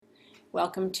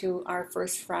Welcome to our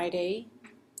first Friday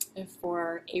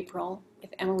for April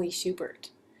with Emily Schubert.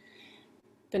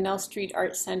 Bunnell Street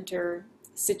Art Center,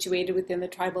 situated within the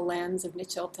tribal lands of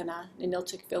Nchiltana,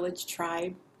 Ninilchik Village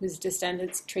tribe, whose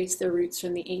descendants trace their roots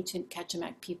from the ancient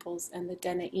Kachemak peoples and the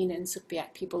Dena'ina and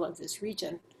Sukpiat people of this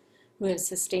region, who have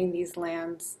sustained these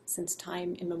lands since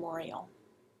time immemorial.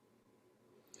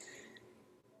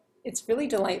 It's really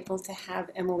delightful to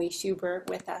have Emily Schubert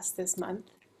with us this month.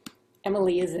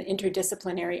 Emily is an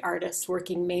interdisciplinary artist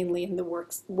working mainly in the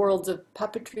worlds of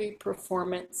puppetry,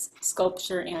 performance,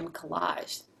 sculpture, and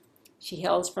collage. She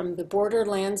hails from the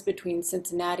borderlands between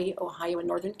Cincinnati, Ohio, and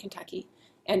northern Kentucky,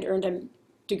 and earned a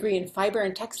degree in fiber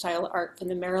and textile art from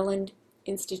the Maryland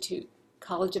Institute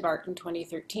College of Art in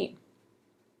 2013.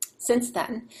 Since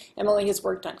then, Emily has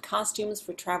worked on costumes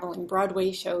for traveling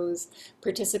Broadway shows,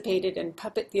 participated in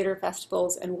puppet theater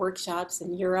festivals and workshops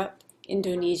in Europe,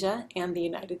 Indonesia, and the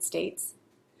United States.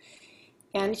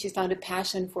 And she's found a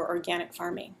passion for organic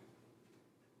farming.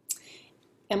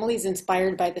 Emily's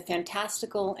inspired by the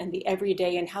fantastical and the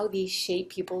everyday and how these shape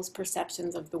people's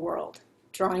perceptions of the world.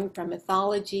 Drawing from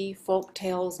mythology, folk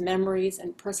tales, memories,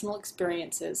 and personal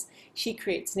experiences, she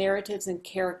creates narratives and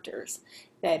characters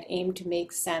that aim to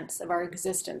make sense of our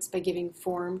existence by giving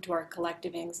form to our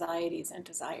collective anxieties and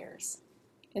desires.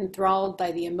 Enthralled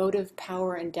by the emotive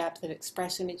power and depth of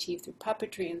expression achieved through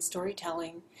puppetry and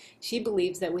storytelling, she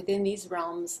believes that within these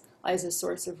realms lies a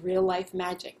source of real-life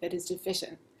magic that is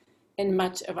deficient in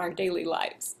much of our daily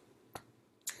lives.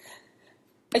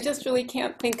 I just really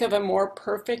can't think of a more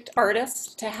perfect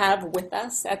artist to have with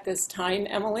us at this time,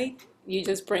 Emily. You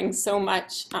just bring so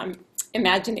much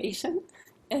imagination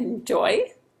and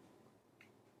joy,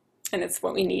 and it's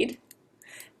what we need.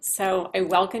 So I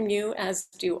welcome you, as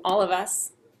do all of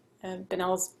us.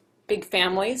 Bunnell's big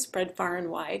family spread far and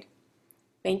wide.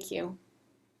 Thank you.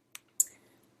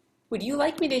 Would you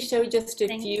like me to show just a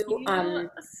few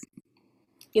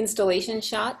installation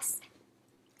shots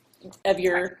of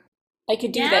your? I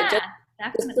could do that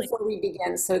just before we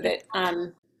begin, so that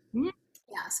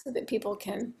so that people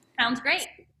can. Sounds great.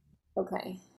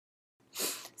 Okay.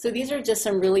 So these are just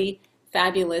some really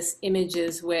fabulous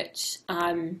images, which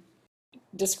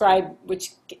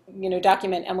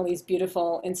document Emily's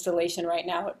beautiful installation right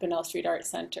now at Bunnell Street Art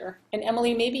Center. And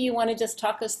Emily, maybe you want to just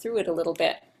talk us through it a little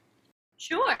bit.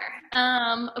 Sure.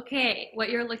 Okay, what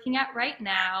you're looking at right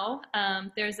now,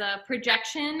 there's a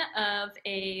projection of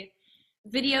a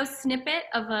video snippet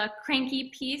of a Cranky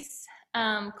piece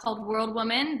called World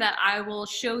Woman that I will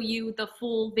show you the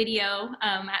full video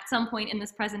at some point in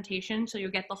this presentation, so you'll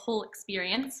get the whole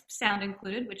experience, sound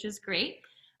included, which is great.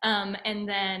 And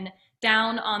then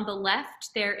down on the left,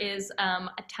 there is a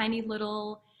tiny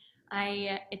little,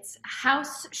 it's a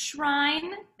house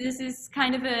shrine. This is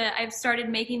kind of I've started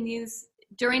making these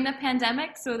during the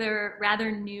pandemic, so they're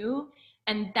rather new.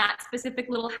 And that specific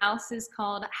little house is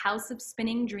called House of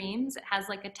Spinning Dreams. It has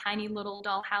like a tiny little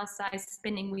dollhouse-sized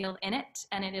spinning wheel in it,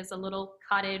 and it is a little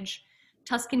cottage,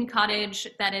 Tuscan cottage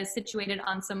that is situated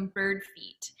on some bird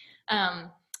feet.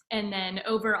 And then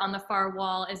over on the far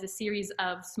wall is a series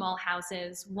of small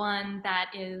houses. One that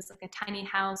is like a tiny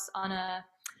house on a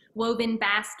woven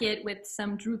basket with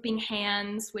some drooping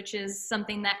hands, which is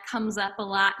something that comes up a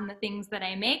lot in the things that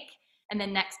I make. And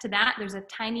then next to that, there's a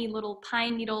tiny little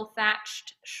pine needle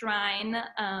thatched shrine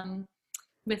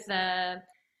with a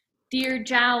deer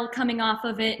jowl coming off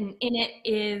of it. And in it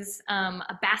is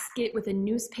a basket with a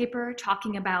newspaper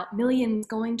talking about millions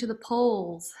going to the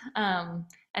polls.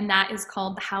 And that is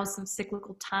called the House of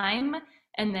Cyclical Time.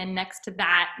 And then next to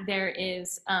that, there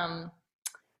is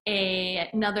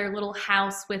another little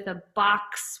house with a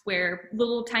box where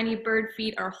little tiny bird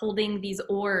feet are holding these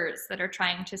oars that are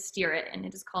trying to steer it. And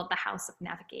it is called the House of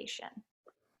Navigation.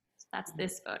 So that's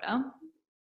this photo.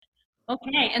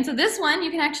 Okay, and so this one you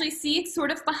can actually see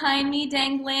sort of behind me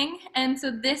dangling. And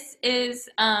so this is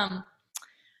the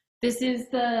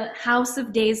House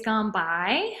of Days Gone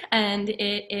By, and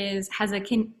it has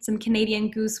some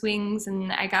Canadian goose wings,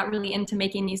 and I got really into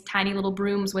making these tiny little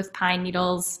brooms with pine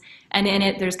needles, and in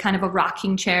it there's kind of a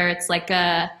rocking chair. It's like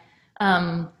a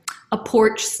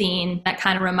porch scene that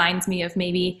kind of reminds me of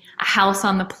maybe a house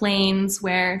on the plains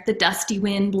where the dusty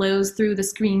wind blows through the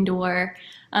screen door,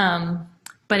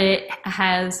 but it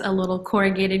has a little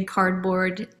corrugated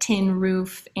cardboard tin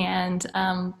roof and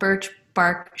birch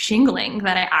bark shingling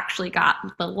that I actually got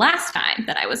the last time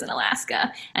that I was in Alaska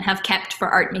and have kept for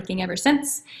art making ever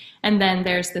since. And then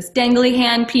there's this dangly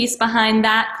hand piece behind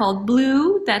that called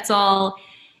Blue. That's all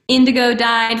indigo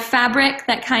dyed fabric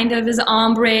that kind of is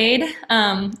ombre.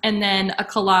 And then a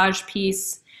collage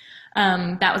piece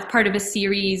that was part of a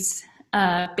series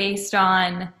based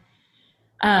on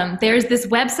There's this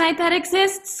website that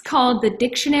exists called the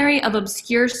Dictionary of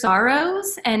Obscure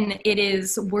Sorrows, and it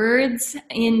is words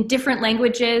in different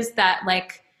languages that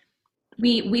like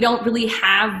we don't really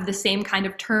have the same kind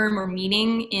of term or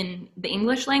meaning in the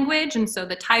English language. And so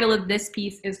the title of this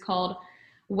piece is called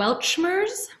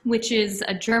Weltschmerz, which is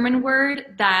a German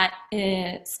word that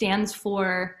stands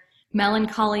for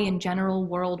melancholy and general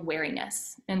world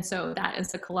weariness. And so that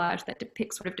is a collage that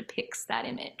depicts that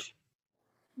image.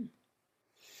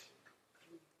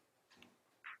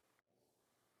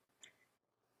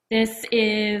 This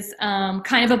is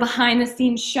kind of a behind the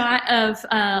scenes shot of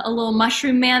a little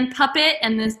mushroom man puppet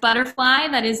and this butterfly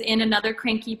that is in another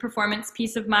cranky performance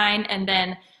piece of mine, and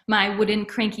then my wooden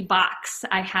cranky box.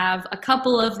 I have a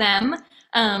couple of them,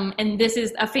 and this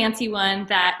is a fancy one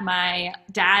that my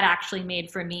dad actually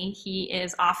made for me. He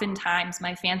is oftentimes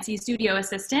my fancy studio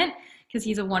assistant because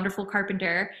he's a wonderful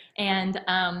carpenter, and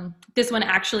this one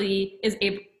actually is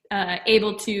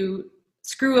able to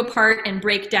screw apart and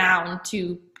break down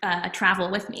to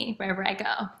travel with me wherever I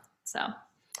go. So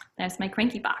there's my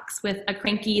cranky box with a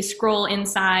cranky scroll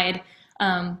inside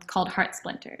called Heart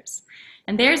Splinters.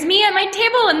 And there's me at my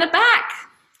table in the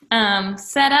back,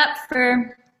 set up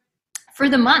for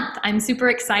the month. I'm super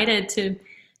excited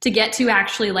to get to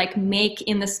actually like make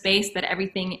in the space that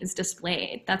everything is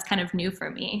displayed. That's kind of new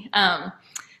for me.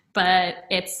 But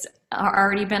it's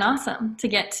already been awesome to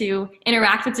get to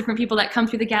interact with different people that come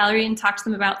through the gallery and talk to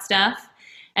them about stuff.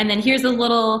 And then here's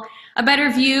a better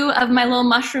view of my little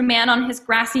mushroom man on his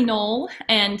grassy knoll.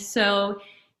 And so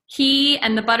he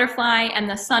and the butterfly and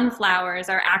the sunflowers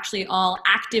are actually all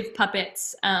active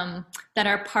puppets that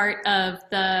are part of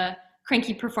the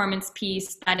cranky performance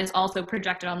piece that is also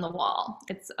projected on the wall.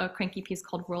 It's a cranky piece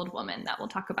called World Woman that we'll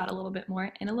talk about a little bit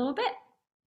more in a little bit.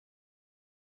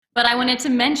 But I wanted to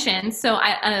mention, so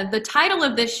the title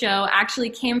of this show actually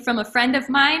came from a friend of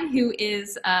mine who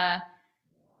is,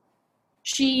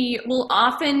 she will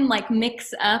often like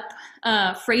mix up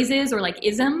phrases or like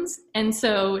isms. And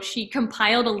so she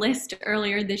compiled a list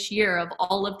earlier this year of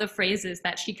all of the phrases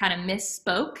that she kind of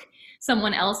misspoke.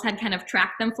 Someone else had kind of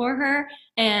tracked them for her.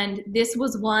 And this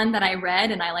was one that I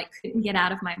read and I like couldn't get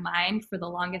out of my mind for the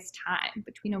longest time,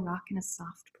 between a rock and a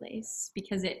soft place,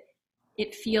 because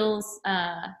it feels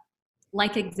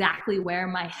like exactly where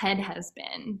my head has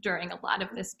been during a lot of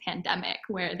this pandemic,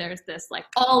 where there's this like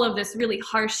all of this really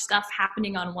harsh stuff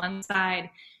happening on one side,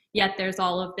 yet there's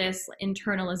all of this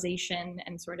internalization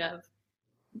and sort of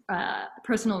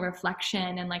personal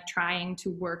reflection and like trying to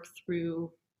work through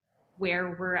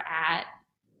where we're at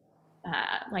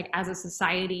like as a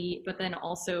society, but then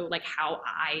also like how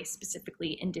I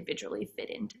specifically individually fit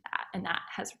into that. And that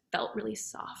has felt really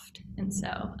soft. And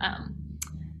so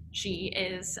she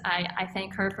is, I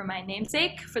thank her for my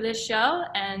namesake for this show.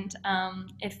 And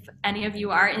if any of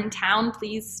you are in town,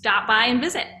 please stop by and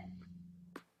visit.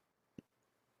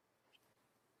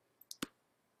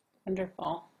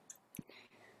 Wonderful.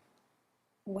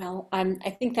 Well, I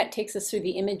think that takes us through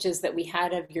the images that we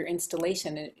had of your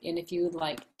installation. And if you would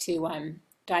like to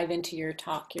dive into your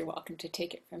talk, you're welcome to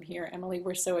take it from here. Emily,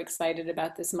 we're so excited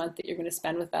about this month that you're going to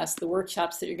spend with us, the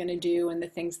workshops that you're going to do, and the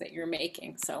things that you're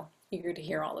making. So eager to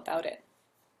hear all about it.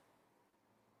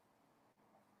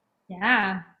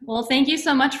 Yeah, well, thank you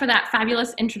so much for that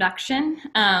fabulous introduction.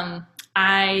 So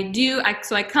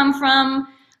I come from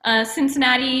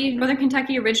Cincinnati, Northern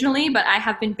Kentucky originally, but I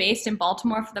have been based in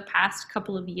Baltimore for the past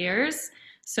couple of years.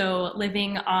 So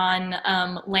living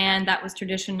on land that was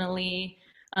traditionally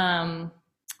that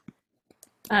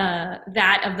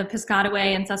of the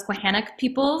Piscataway and Susquehannock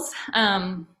peoples.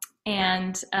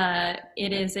 And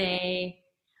it is a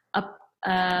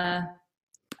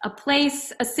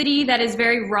place, a city that is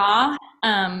very raw.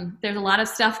 There's a lot of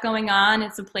stuff going on.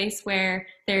 It's a place where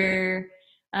there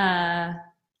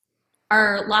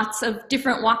are lots of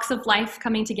different walks of life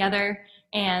coming together,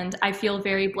 and I feel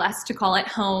very blessed to call it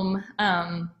home,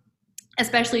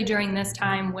 especially during this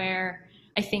time where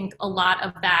I think a lot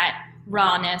of that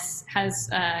rawness has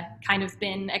kind of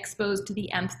been exposed to the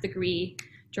nth degree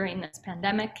during this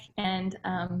pandemic. And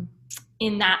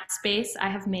in that space, I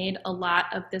have made a lot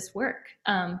of this work.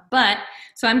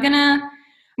 So I'm gonna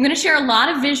share a lot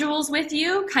of visuals with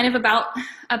you, kind of about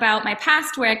my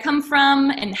past, where I come from,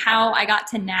 and how I got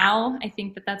to now. I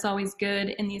think that that's always good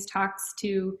in these talks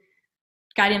to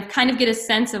kind of get a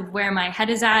sense of where my head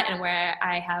is at and where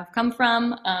I have come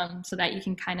from, so that you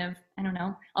can kind of, I don't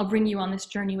know, I'll bring you on this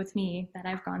journey with me that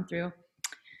I've gone through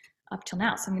up till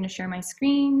now. So I'm gonna share my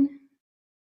screen.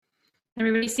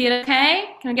 Everybody see it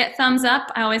okay? Can I get thumbs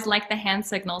up? I always like the hand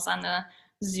signals on the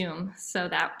Zoom so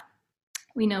that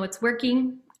we know it's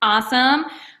working. Awesome.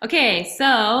 Okay,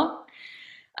 so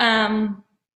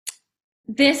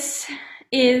This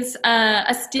is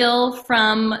a still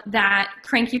from that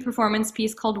cranky performance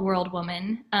piece called World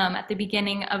Woman at the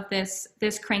beginning of this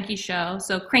cranky show.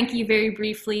 So cranky, very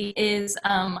briefly, is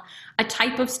a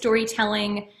type of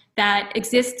storytelling that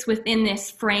exists within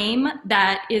this frame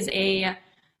that is a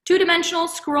two-dimensional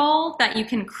scroll that you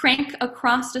can crank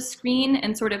across a screen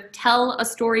and sort of tell a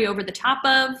story over the top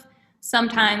of.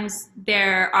 Sometimes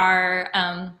there are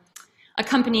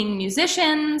accompanying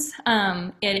musicians.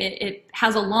 It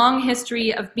has a long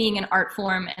history of being an art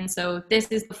form, and so this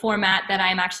is the format that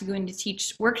I'm actually going to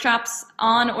teach workshops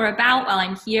on or about while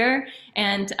I'm here.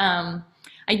 And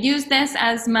I use this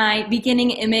as my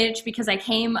beginning image because I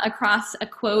came across a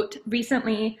quote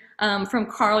recently from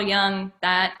Carl Jung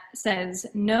that says,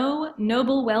 "No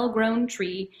noble, well-grown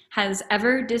tree has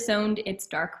ever disowned its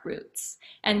dark roots."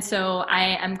 And so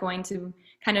I am going to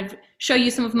kind of show you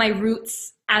some of my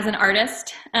roots as an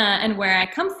artist and where I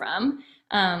come from.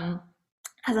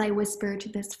 As I whisper to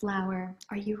this flower,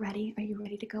 "Are you ready? Are you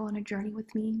ready to go on a journey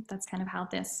with me?" That's kind of how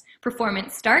this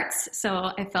performance starts.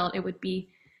 So I felt it would be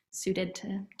suited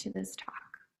to this talk.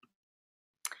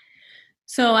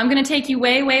 So I'm going to take you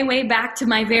way, way, way back to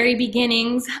my very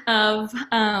beginnings of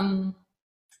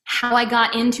how I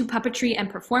got into puppetry and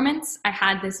performance. I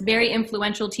had this very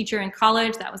influential teacher in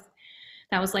college that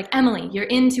was like, "Emily, you're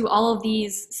into all of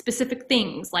these specific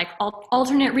things, like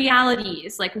alternate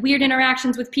realities, like weird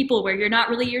interactions with people where you're not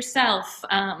really yourself,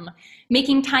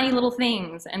 making tiny little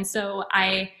things." And so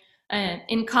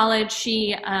in college,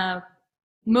 she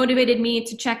motivated me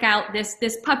to check out this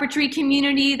puppetry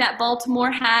community that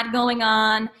Baltimore had going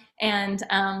on. And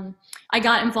I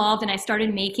got involved and I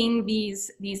started making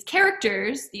these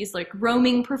characters, these like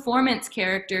roaming performance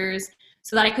characters,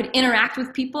 so that I could interact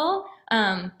with people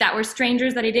that were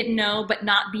strangers that I didn't know, but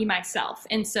not be myself.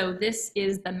 And so this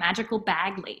is the Magical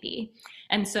Bag Lady.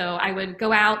 And so I would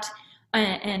go out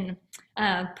and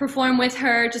perform with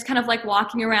her, just kind of like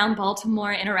walking around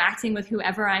Baltimore, interacting with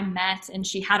whoever I met. And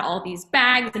she had all these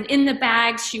bags, and in the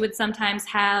bags, she would sometimes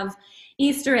have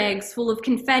Easter eggs full of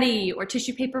confetti or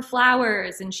tissue paper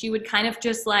flowers. And she would kind of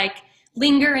just like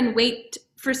linger and wait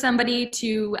for somebody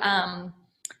to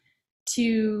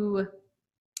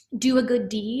do a good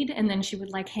deed, and then she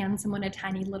would like hand someone a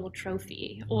tiny little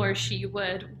trophy, or she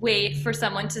would wait for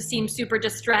someone to seem super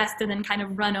distressed and then kind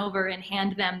of run over and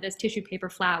hand them this tissue paper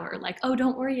flower, like, "Oh,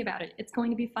 don't worry about it, it's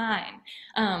going to be fine."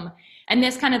 And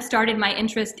this kind of started my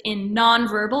interest in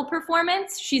nonverbal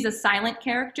performance. She's a silent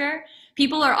character.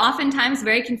 People are oftentimes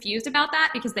very confused about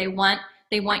that because they want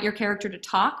your character to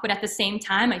talk, but at the same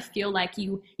time, I feel like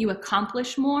you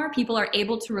accomplish more. People are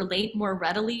able to relate more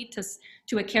readily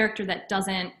to a character that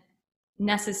doesn't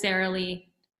necessarily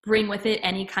bring with it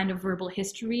any kind of verbal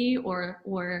history or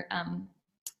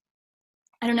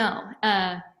I don't know.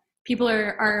 People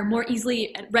are more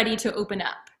easily ready to open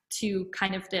up to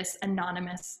kind of this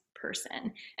anonymous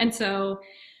person. And so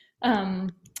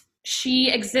she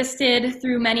existed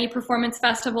through many performance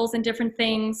festivals and different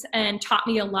things and taught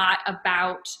me a lot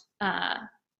about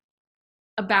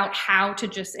how to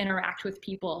just interact with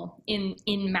people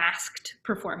in masked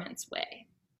performance way.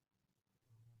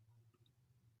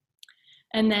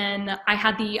 And then I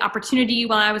had the opportunity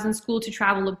while I was in school to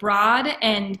travel abroad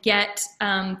and get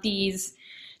these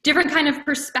different kind of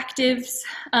perspectives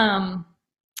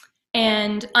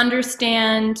and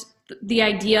understand the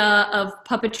idea of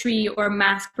puppetry or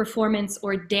mask performance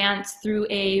or dance through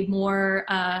a more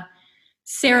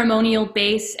ceremonial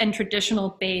base and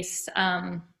traditional base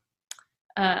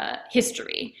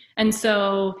history. And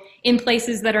so in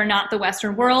places that are not the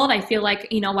Western world, I feel like,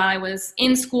 while I was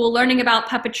in school learning about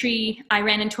puppetry, I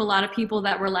ran into a lot of people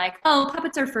that were like, "Oh,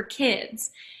 puppets are for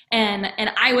kids." And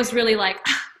I was really like,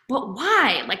 "Well,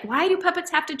 why? Like, why do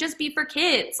puppets have to just be for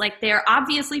kids? Like, they're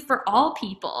obviously for all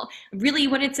people." Really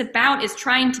what it's about is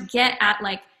trying to get at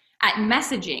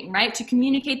messaging, right? To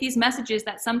communicate these messages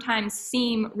that sometimes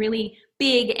seem really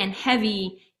big and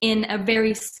heavy in a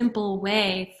very simple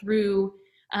way through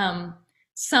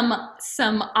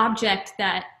some object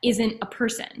that isn't a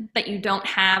person, that you don't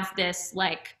have this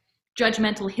like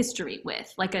judgmental history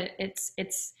with. Like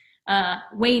it's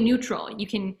way neutral. You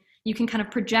can kind of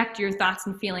project your thoughts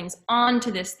and feelings onto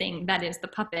this thing that is the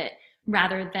puppet,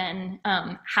 rather than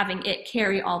having it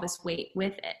carry all this weight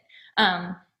with it.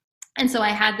 And so I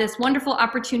had this wonderful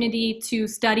opportunity to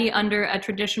study under a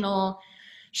traditional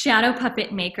shadow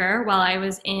puppet maker while I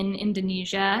was in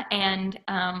Indonesia. And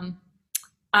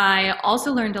I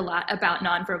also learned a lot about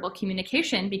nonverbal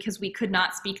communication because we could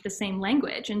not speak the same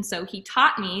language. And so he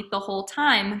taught me the whole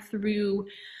time through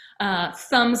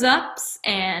thumbs ups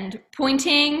and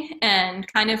pointing and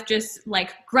kind of just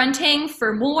like grunting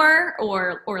for more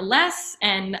or less.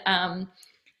 And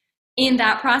in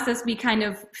that process, we kind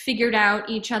of figured out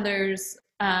each other's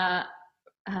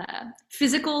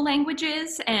physical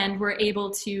languages, and were able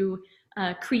to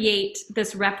create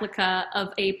this replica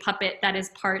of a puppet that is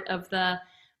part of the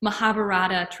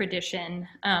Mahabharata tradition.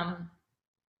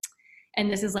 And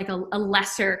this is like a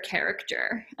lesser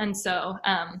character. And so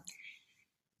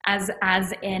as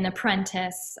an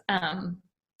apprentice,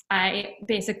 I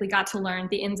basically got to learn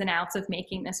the ins and outs of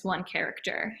making this one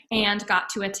character, and got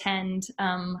to attend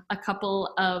a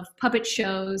couple of puppet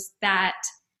shows that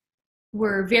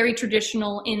were very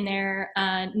traditional in their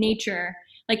nature.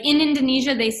 Like in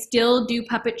Indonesia, they still do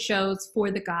puppet shows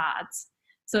for the gods.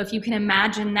 So if you can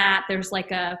imagine that, there's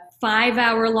like a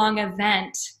 5-hour-long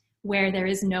event where there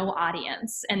is no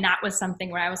audience. And that was something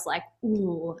where I was like,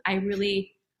 ooh, I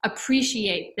really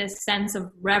appreciate this sense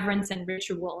of reverence and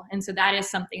ritual. And so that is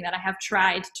something that I have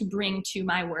tried to bring to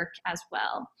my work as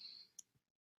well.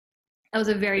 That was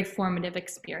a very formative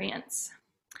experience.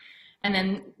 And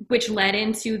then, which led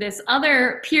into this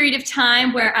other period of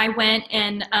time where I went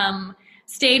and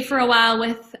stayed for a while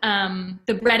with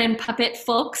the Bread and Puppet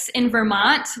folks in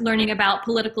Vermont, learning about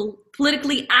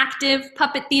politically active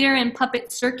puppet theater and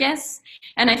puppet circus.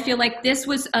 And I feel like this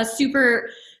was a super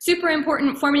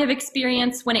important formative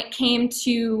experience when it came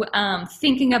to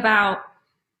thinking about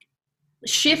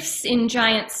shifts in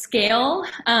giant scale,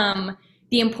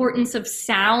 the importance of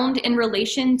sound in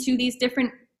relation to these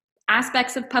different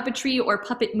aspects of puppetry or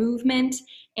puppet movement,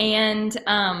 and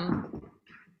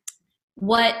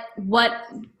what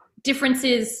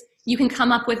differences you can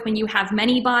come up with when you have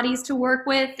many bodies to work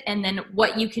with, and then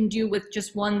what you can do with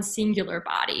just one singular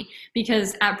body.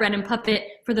 Because at Bread and Puppet,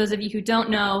 for those of you who don't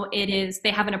know,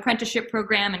 they have an apprenticeship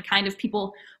program, and kind of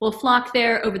people will flock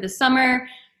there over the summer.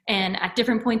 And at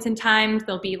different points in time,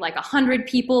 there'll be like 100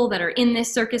 people that are in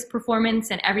this circus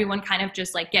performance, and everyone kind of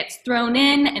just like gets thrown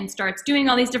in and starts doing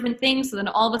all these different things. So then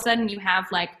all of a sudden you have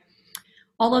like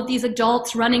all of these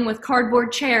adults running with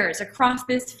cardboard chairs across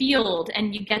this field,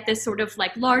 and you get this sort of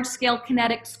like large scale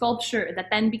kinetic sculpture that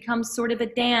then becomes sort of a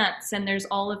dance. And there's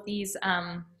all of these,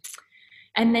 and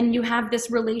then you have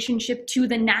this relationship to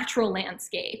the natural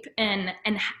landscape and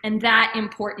that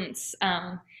importance,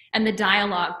 and the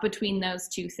dialogue between those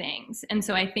two things. And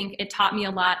so I think it taught me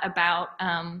a lot about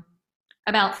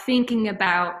thinking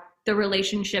about the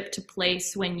relationship to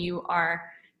place when you are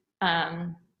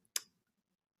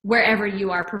wherever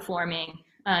you are performing,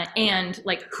 and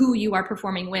like who you are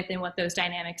performing with and what those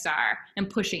dynamics are, and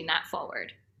pushing that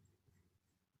forward.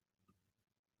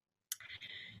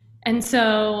 And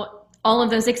so all of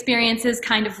those experiences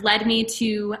kind of led me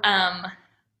to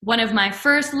one of my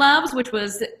first loves, which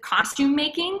was costume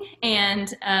making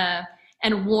and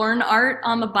worn art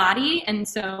on the body. And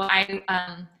so I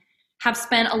have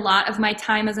spent a lot of my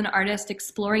time as an artist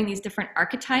exploring these different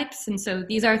archetypes. And so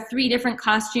these are 3 different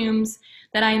costumes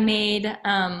that I made,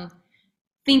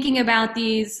 thinking about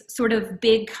these sort of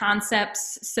big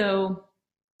concepts. So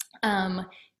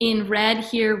in red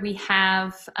here we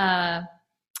have,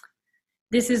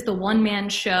 this is the one-man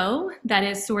show that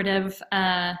is sort of,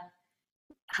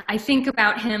 I think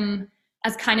about him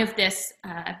as kind of this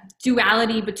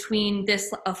duality between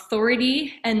this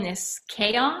authority and this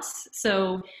chaos.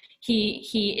 So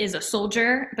he is a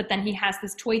soldier, but then he has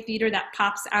this toy theater that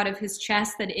pops out of his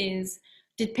chest that is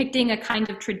depicting a kind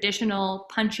of traditional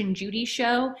Punch and Judy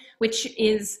show, which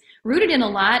is rooted in a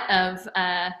lot of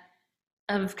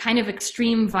kind of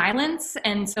extreme violence.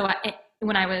 And so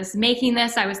when I was making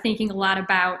this, I was thinking a lot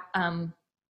about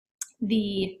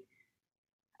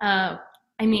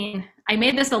I mean, I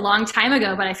made this a long time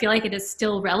ago, but I feel like it is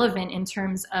still relevant in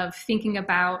terms of thinking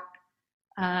about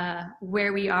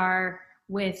where we are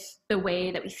with the way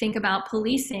that we think about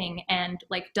policing, and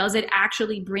like, does it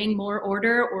actually bring more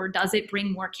order or does it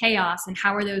bring more chaos, and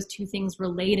how are those two things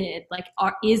related? Like,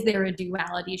 is there a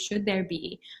duality? Should there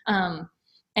be? And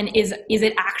is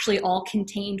it actually all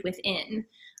contained within?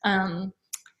 And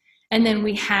then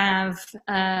we have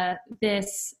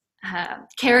this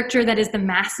character that is the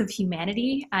mass of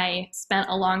humanity. I spent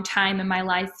a long time in my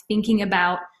life thinking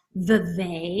about the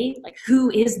they, like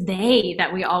who is they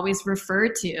that we always refer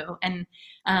to. And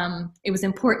it was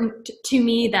important to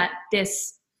me that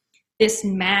this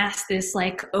mass, this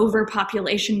like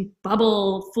overpopulation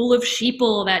bubble full of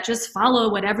sheeple that just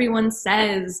follow what everyone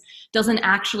says, doesn't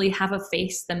actually have a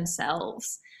face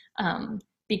themselves.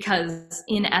 Because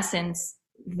in essence,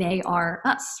 they are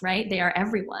us, right? They are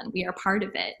everyone. We are part of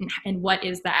it. And what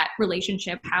is that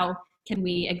relationship? How can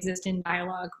we exist in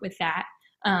dialogue with that?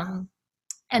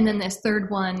 And then this third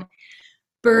one,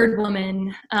 Bird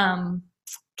Woman,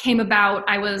 came about.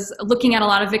 I was looking at a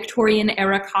lot of Victorian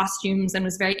era costumes and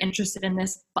was very interested in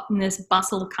this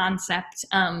bustle concept.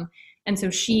 And so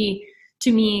she,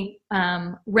 to me,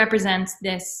 represents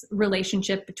this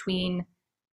relationship between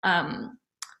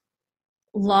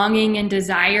longing and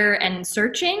desire and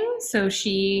searching. So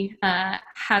she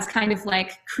has kind of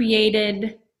like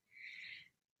created,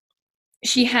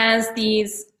 she's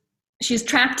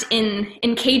trapped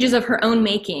in cages of her own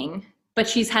making, but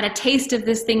she's had a taste of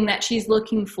this thing that she's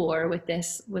looking for with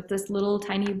this little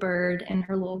tiny bird and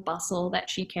her little bustle that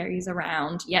she carries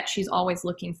around. Yet she's always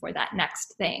looking for that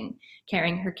next thing,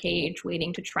 carrying her cage,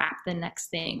 waiting to trap the next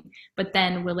thing. But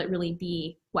then will it really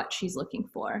be what she's looking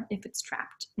for if it's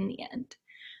trapped in the end?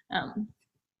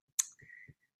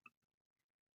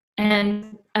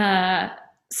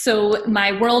 So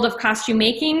my world of costume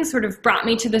making sort of brought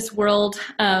me to this world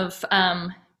of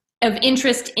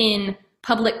interest in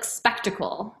public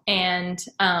spectacle and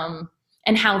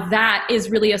how that is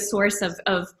really a source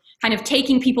of kind of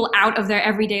taking people out of their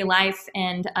everyday life.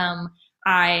 And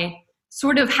I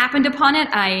sort of happened upon it.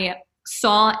 I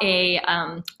saw a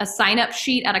sign-up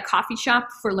sheet at a coffee shop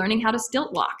for learning how to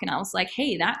stilt walk, and I was like,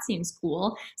 hey, that seems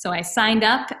cool. So I signed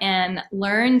up and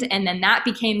learned, and then that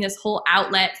became this whole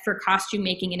outlet for costume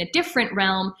making in a different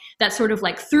realm that sort of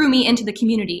like threw me into the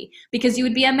community, because you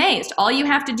would be amazed. All you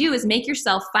have to do is make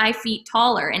yourself 5 feet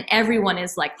taller, and everyone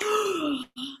is like,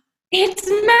 it's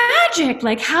magic.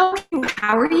 Like, how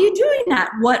are you doing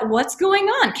that? What's going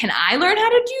on? Can I learn how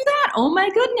to do that? Oh my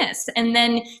goodness. And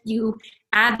then you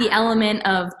add the element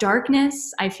of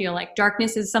darkness. I feel like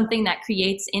darkness is something that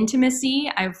creates intimacy.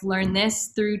 I've learned this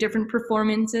through different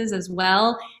performances as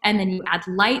well. And then you add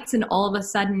lights, and all of a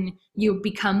sudden you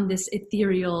become this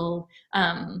ethereal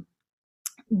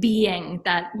being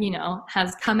that, you know,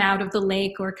 has come out of the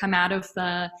lake or come out of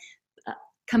the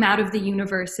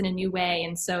universe in a new way.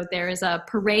 And so there is a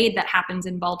parade that happens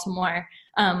in Baltimore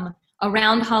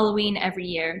around Halloween every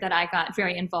year that I got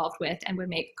very involved with and would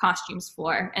make costumes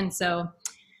for. And so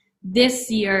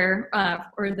this year,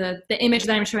 or the image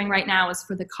that I'm showing right now is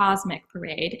for the Cosmic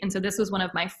Parade. And so this was one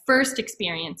of my first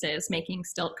experiences making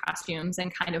stilt costumes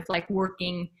and kind of like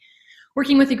working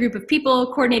with a group of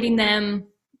people, coordinating them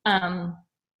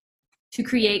to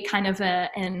create kind of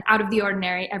an out of the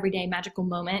ordinary, everyday magical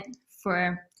moment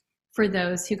for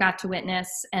those who got to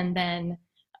witness. And then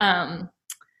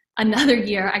another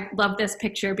year, I love this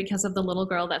picture because of the little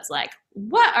girl that's like,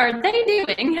 what are they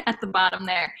doing at the bottom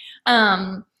there?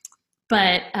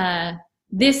 But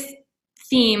this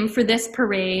theme for this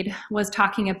parade was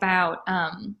talking about,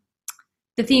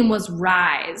 the theme was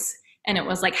rise. And it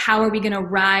was like, how are we going to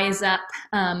rise up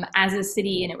as a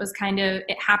city? And it was kind of,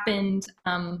 it happened,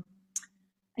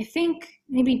 I think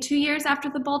maybe 2 years after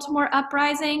the Baltimore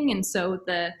uprising. And so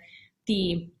the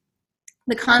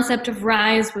concept of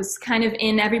rise was kind of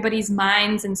in everybody's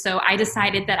minds. And so I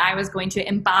decided that I was going to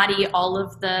embody all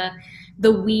of the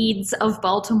weeds of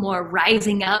Baltimore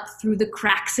rising up through the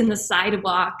cracks in the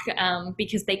sidewalk,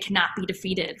 because they cannot be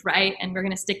defeated, right? And we're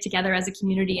going to stick together as a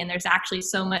community. And there's actually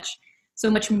so much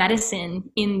medicine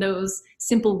in those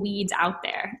simple weeds out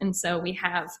there. And so we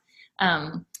have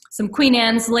some Queen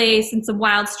Anne's lace and some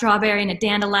wild strawberry and a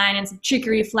dandelion and some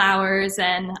chicory flowers.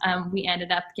 And we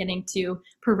ended up getting to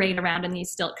parade around in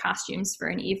these stilt costumes for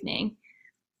an evening.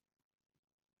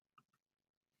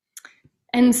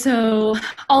 And so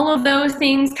all of those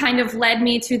things kind of led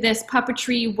me to this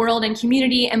puppetry world and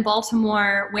community in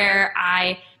Baltimore, where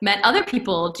I met other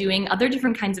people doing other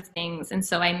different kinds of things. And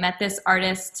so I met this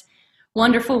artist,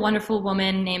 wonderful, wonderful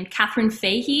woman named Catherine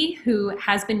Fahey, who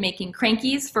has been making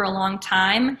Crankies for a long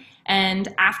time.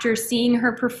 And after seeing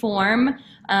her perform,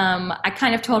 I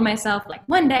kind of told myself, like,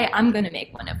 one day I'm going to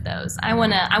make one of those. I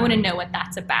want to know what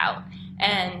that's about.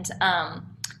 And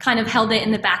kind of held it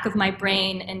in the back of my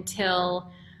brain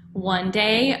until one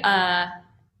day,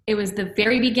 it was the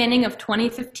very beginning of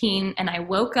 2015, and I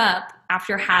woke up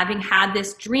after having had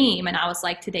this dream, and I was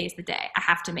like, today's the day. I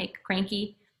have to make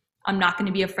Cranky. I'm not going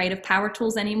to be afraid of power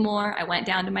tools anymore. I went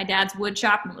down to my dad's wood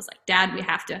shop and was like, Dad,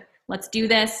 let's do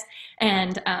this.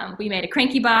 And we made a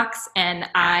Cranky box, and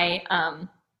I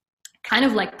kind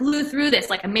of like blew through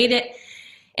this. Like, I made it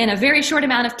in a very short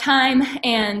amount of time.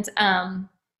 And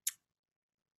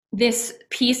this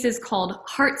piece is called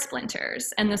Heart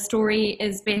Splinters. And the story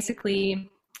is basically,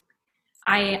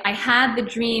 I had the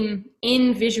dream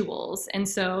in visuals. And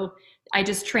so I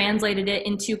just translated it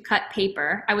into cut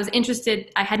paper. I was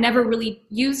interested, I had never really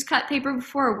used cut paper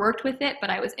before or worked with it, but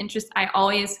I was interested, I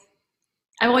always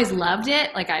loved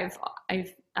it. Like I've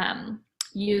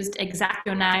used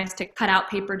X-Acto knives to cut out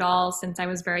paper dolls since I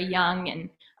was very young, and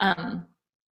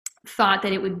thought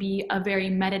that it would be a very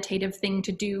meditative thing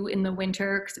to do in the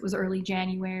winter because it was early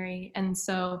January. And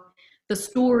so the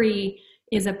story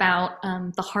is about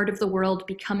the heart of the world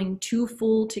becoming too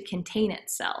full to contain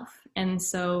itself. And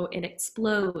so it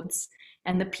explodes,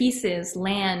 and the pieces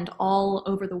land all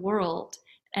over the world,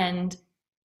 and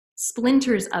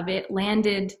splinters of it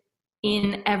landed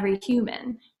in every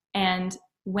human. And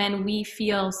when we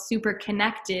feel super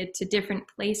connected to different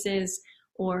places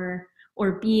or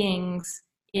beings,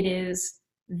 it is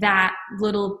that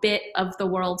little bit of the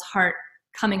world's heart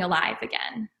coming alive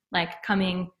again, like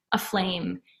coming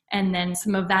aflame. And then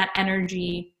some of that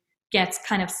energy gets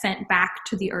kind of sent back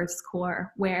to the earth's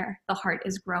core where the heart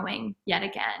is growing yet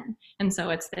again. And so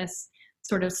it's this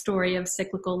sort of story of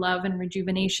cyclical love and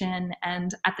rejuvenation.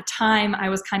 And at the time I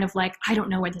was kind of like, I don't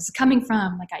know where this is coming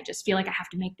from. Like, I just feel like I have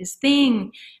to make this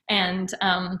thing. And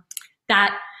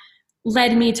that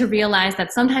led me to realize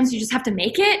that sometimes you just have to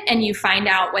make it and you find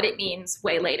out what it means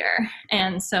way later.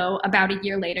 And so about a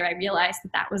year later, I realized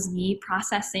that that was me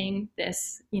processing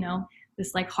this,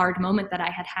 this like hard moment that I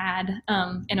had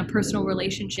in a personal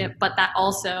relationship, but that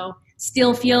also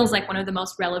still feels like one of the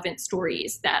most relevant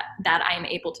stories that I am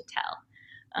able to tell.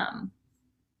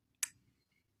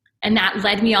 And that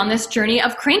led me on this journey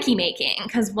of cranky making,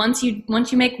 because once you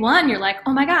make one, you're like,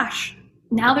 oh my gosh,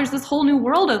 now there's this whole new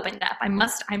world opened up. I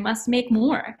must make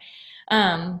more.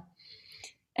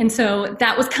 And so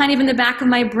that was kind of in the back of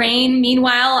my brain.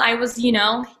 Meanwhile, I was,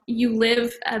 you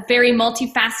live a very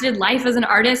multifaceted life as an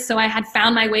artist. So I had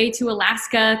found my way to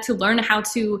Alaska to learn how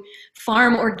to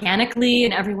farm organically.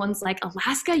 And everyone's like,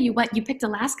 Alaska? You picked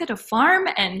Alaska to farm?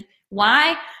 And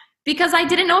why? Because I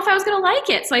didn't know if I was going to like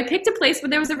it. So I picked a place where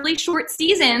there was a really short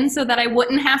season so that I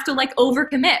wouldn't have to like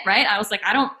overcommit, right? I was like,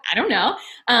 I don't know.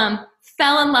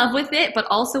 Fell in love with it, but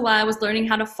also while I was learning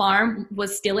how to farm,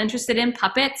 was still interested in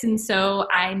puppets. And so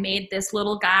I made this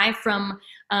little guy from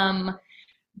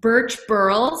birch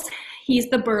burls. He's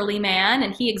the burly man,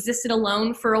 and he existed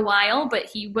alone for a while, but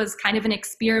he was kind of an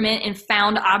experiment in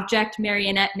found object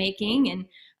marionette making.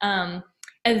 And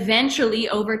eventually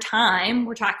over time,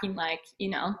 we're talking like,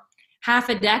 half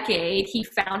a decade, he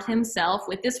found himself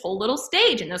with this whole little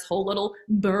stage and this whole little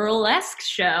burlesque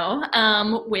show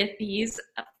with these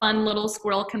fun little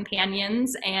squirrel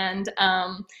companions. And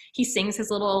he sings his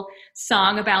little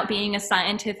song about being a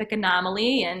scientific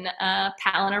anomaly and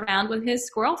palling around with his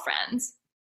squirrel friends.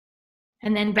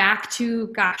 And then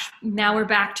now we're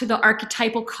back to the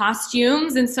archetypal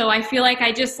costumes. And so I feel like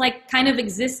I just like kind of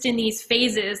exist in these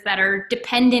phases that are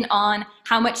dependent on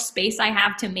how much space I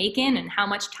have to make in and how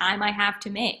much time I have to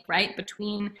make, right?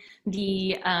 Between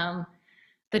the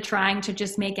trying to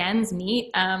just make ends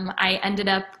meet. I ended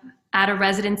up at a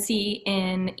residency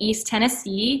in East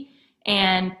Tennessee.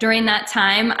 And during that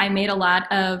time, I made a lot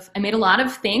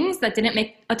of things that didn't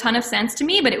make a ton of sense to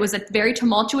me, but it was a very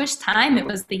tumultuous time. It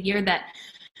was the year that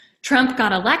Trump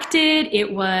got elected.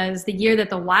 It was the year that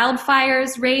the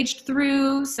wildfires raged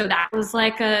through. So that was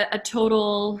like a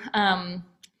total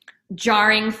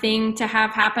jarring thing to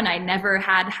have happen. I never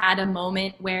had a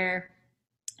moment where,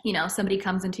 somebody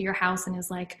comes into your house and is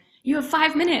like, you have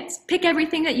 5 minutes, pick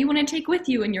everything that you want to take with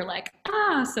you. And you're like,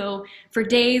 so for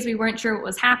days we weren't sure what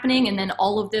was happening. And then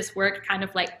all of this work kind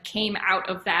of like came out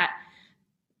of that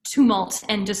tumult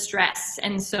and distress.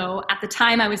 And so at the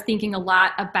time I was thinking a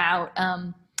lot about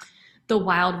the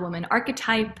wild woman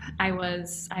archetype. I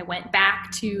went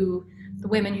back to the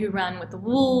women who run with the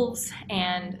wolves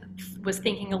and was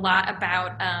thinking a lot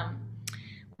about,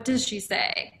 what does she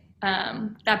say?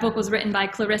 That book was written by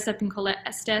Clarissa Pinkola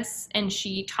Estes, and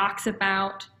she talks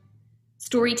about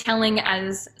storytelling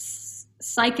as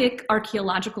psychic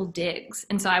archaeological digs.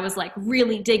 And so I was like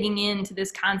really digging into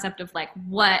this concept of like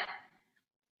what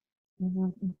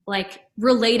like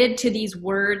related to these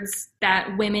words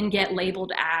that women get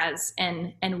labeled as,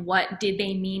 and what did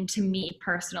they mean to me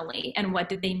personally, and what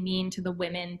did they mean to the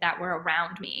women that were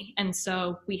around me. And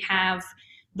so we have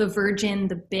the virgin,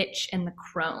 the bitch, and the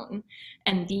crone.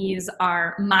 And these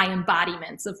are my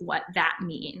embodiments of what that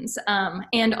means.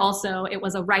 And also it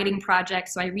was a writing project.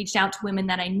 So I reached out to women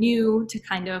that I knew to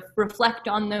kind of reflect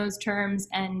on those terms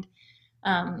and,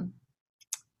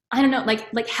 I don't know,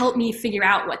 like help me figure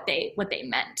out what they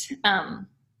meant.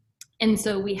 And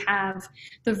so we have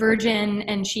the virgin,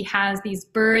 and she has these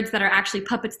birds that are actually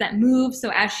puppets that move. So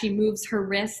as she moves her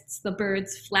wrists, the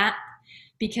birds flap,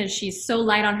 because she's so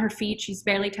light on her feet, she's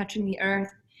barely touching the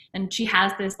earth. And she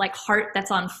has this like heart that's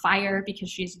on fire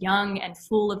because she's young and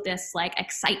full of this like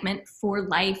excitement for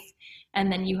life.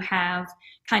 And then you have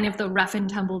kind of the rough and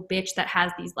tumble bitch that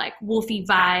has these like wolfy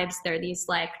vibes. They're these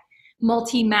like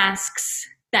multi-masks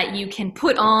that you can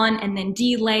put on and then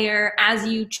delayer as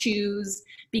you choose,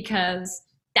 because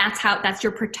that's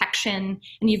your protection.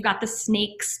 And you've got the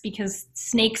snakes, because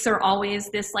snakes are always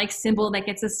this like symbol that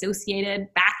gets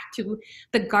associated back to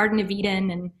the Garden of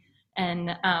Eden.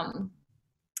 And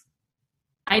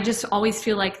I just always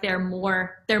feel like they're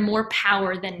more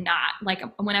power than not. Like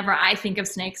whenever I think of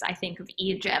snakes, I think of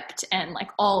Egypt and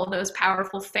like all of those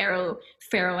powerful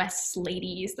pharaohess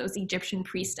ladies, those Egyptian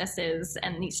priestesses,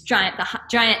 and these giant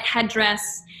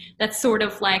headdress that's sort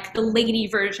of like the lady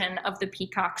version of the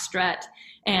peacock strut,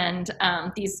 and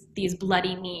these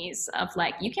bloody knees of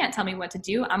like, you can't tell me what to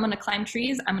do. I'm gonna climb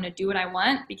trees. I'm gonna do what I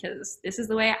want because this is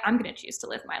the way I'm gonna choose to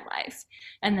live my life.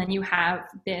 And then you have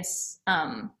this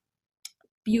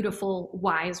beautiful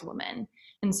wise woman,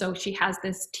 and so she has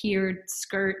this tiered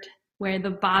skirt where the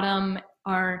bottom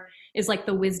is like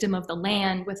the wisdom of the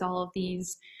land, with all of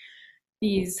these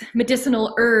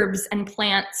medicinal herbs and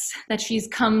plants that she's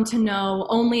come to know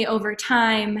only over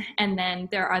time. And then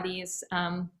there are these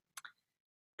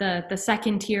the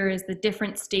second tier is the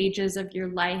different stages of your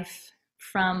life,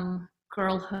 from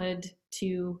girlhood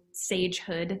to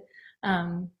sagehood,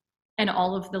 and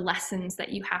all of the lessons that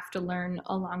you have to learn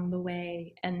along the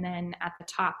way. And then at the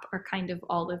top are kind of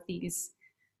all of these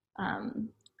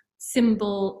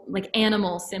like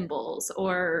animal symbols,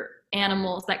 or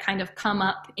animals that kind of come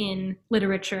up in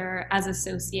literature as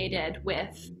associated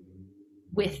with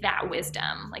that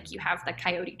wisdom. Like you have the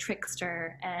coyote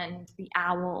trickster and the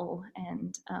owl,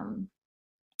 and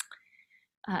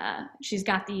she's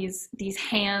got these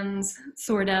hands,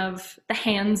 sort of the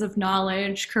hands of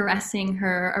knowledge, caressing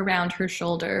her around her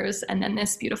shoulders, and then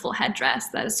this beautiful headdress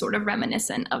that is sort of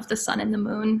reminiscent of the sun and the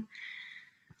moon.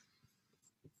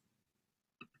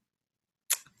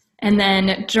 And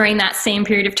then during that same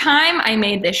period of time, I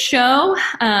made this show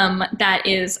that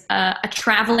is a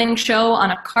traveling show on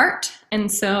a cart.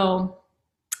 And so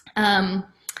in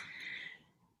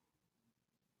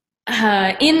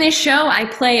this show, I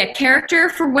play a character.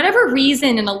 For whatever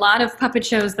reason, in a lot of puppet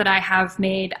shows that I have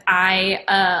made,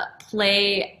 I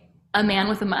play a man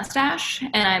with a mustache,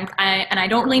 and I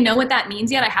don't really know what that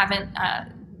means yet. I haven't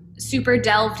super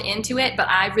delved into it, but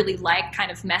I really like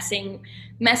kind of messing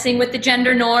with the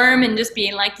gender norm and just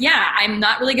being like, yeah, I'm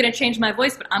not really going to change my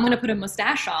voice, but I'm going to put a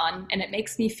mustache on, and it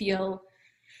makes me feel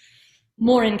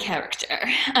more in character.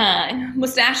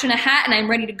 Mustache and a hat, and I'm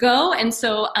ready to go. And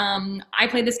so I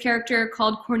play this character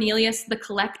called Cornelius the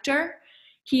Collector.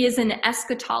 He is an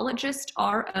eschatologist,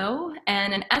 RO,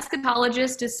 and an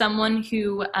eschatologist is someone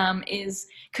who is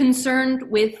concerned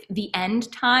with the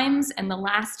end times and the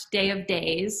last day of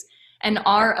days. And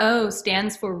RO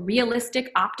stands for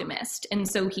realistic optimist. And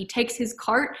so he takes his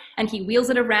cart and he wheels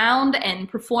it around and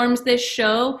performs this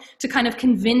show to kind of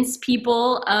convince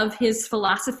people of his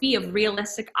philosophy of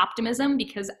realistic optimism,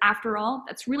 because after all,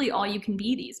 that's really all you can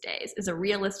be these days, is a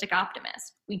realistic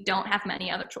optimist. We don't have many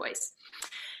other choice.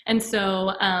 And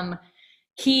so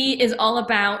he is all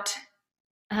about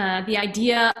the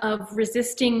idea of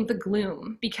resisting the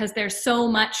gloom, because there's so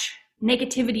much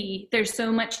negativity, there's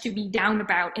so much to be down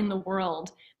about in the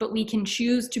world, but we can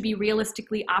choose to be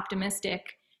realistically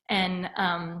optimistic. And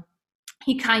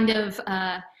he kind of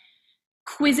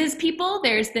quizzes people.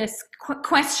 There's this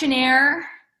questionnaire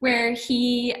where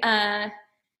he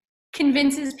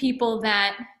convinces people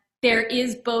that there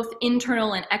is both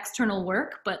internal and external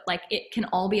work, but like it can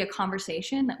all be a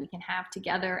conversation that we can have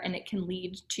together, and it can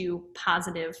lead to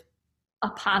a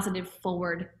positive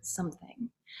forward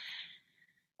something.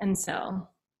 And so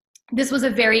this was a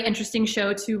very interesting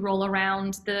show to roll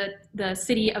around the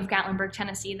city of Gatlinburg,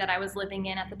 Tennessee that I was living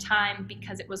in at the time,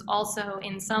 because it was also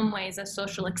in some ways a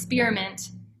social experiment,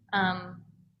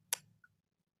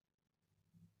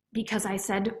 because I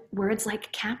said words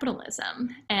like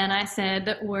capitalism, and I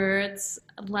said words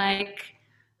like,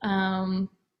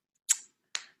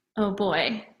 oh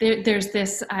boy, there's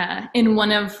this in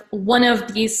one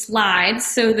of these slides.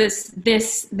 So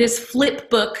this flip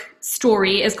book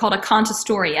story is called a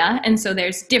cantastoria, and so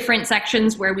there's different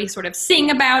sections where we sort of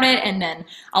sing about it, and then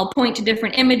I'll point to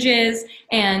different images.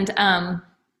 And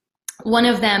one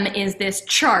of them is this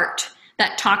chart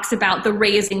that talks about the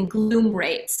raising gloom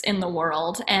rates in the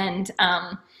world, and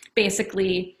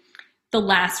basically the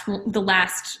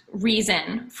last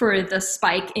reason for the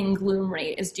spike in gloom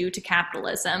rate is due to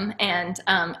capitalism. And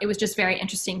it was just very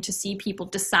interesting to see people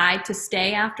decide to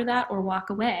stay after that or walk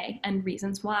away, and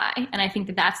reasons why. And I think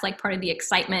that that's like part of the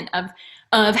excitement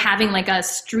of having like a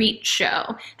street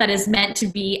show that is meant to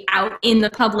be out in the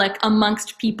public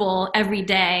amongst people every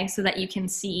day, so that you can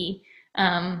see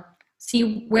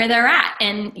where they're at.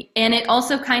 And it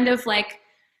also kind of like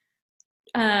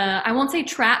I won't say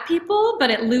trap people,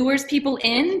 but it lures people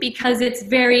in because it's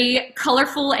very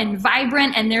colorful and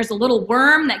vibrant, and there's a little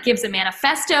worm that gives a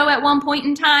manifesto at one point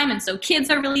in time, and so kids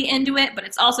are really into it, but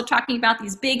it's also talking about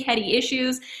these big heady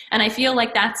issues, and I feel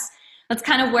like that's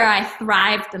kind of where I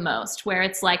thrived the most, where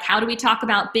it's like, how do we talk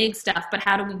about big stuff, but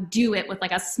how do we do it with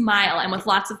like a smile and with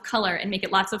lots of color and make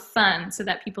it lots of fun so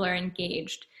that people are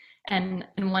engaged and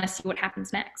want to see what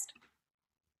happens next.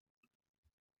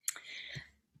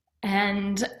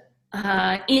 And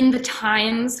in the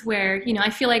times where, you know,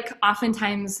 I feel like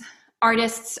oftentimes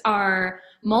artists are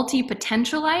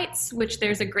multi-potentialites, which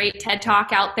there's a great TED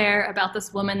Talk out there about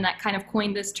this woman that kind of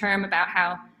coined this term about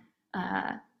how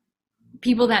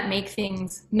people that make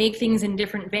things in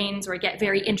different veins or get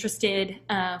very interested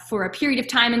for a period of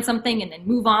time in something and then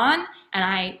move on. And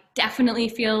I definitely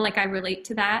feel like I relate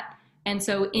to that. And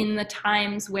so in the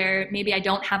times where maybe I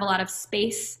don't have a lot of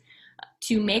space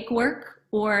to make work,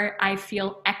 or I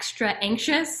feel extra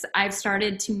anxious, I've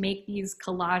started to make these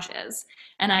collages.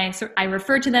 And I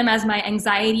refer to them as my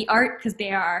anxiety art because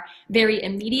they are very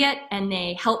immediate and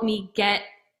they help me get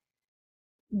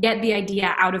the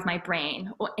idea out of my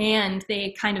brain. And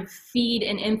they kind of feed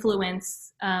and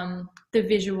influence the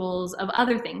visuals of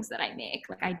other things that I make.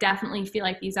 Like I definitely feel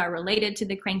like these are related to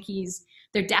the Crankies.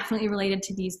 They're definitely related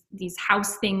to these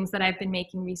house things that I've been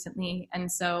making recently. And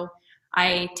so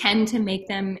I tend to make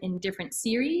them in different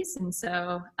series. And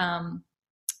so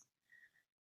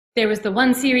there was the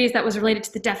one series that was related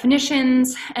to the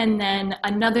definitions, and then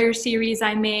another series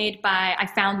I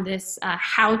found this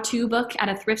how-to book at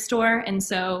a thrift store. And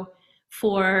so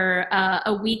for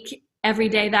a week, every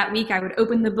day that week, I would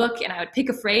open the book and I would pick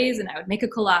a phrase and I would make a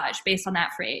collage based on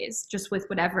that phrase, just with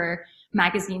whatever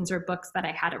magazines or books that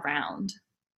I had around.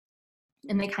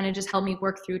 And they kind of just helped me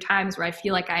work through times where I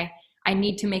feel like I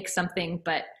need to make something,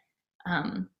 but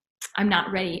I'm not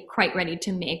quite ready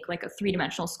to make like a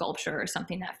three-dimensional sculpture or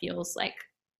something that feels like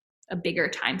a bigger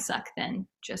time suck than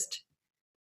just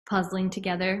puzzling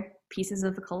together pieces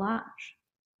of the collage.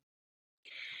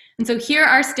 And so here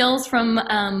are stills from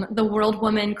the World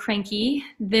Woman Cranky.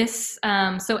 This,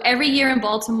 so every year in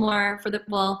Baltimore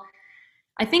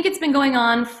I think it's been going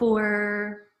on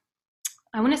for,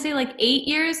 I want to say like 8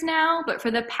 years now, but for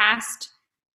the past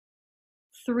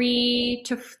 3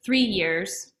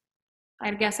 years, I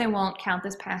guess I won't count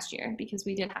this past year because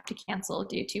we did have to cancel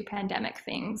due to pandemic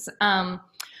things.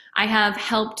 I have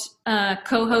helped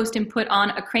co-host and put on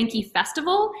a Cranky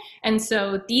Festival. And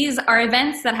so these are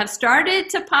events that have started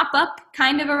to pop up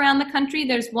kind of around the country.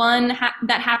 There's one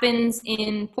that happens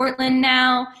in Portland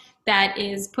now that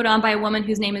is put on by a woman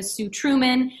whose name is Sue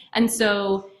Truman. And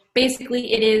so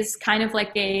basically it is kind of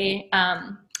like a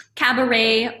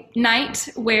cabaret night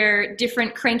where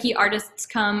different cranky artists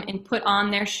come and put on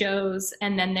their shows,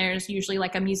 and then there's usually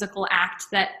like a musical act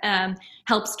that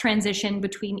helps transition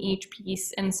between each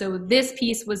piece. And so this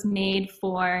piece was made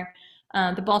for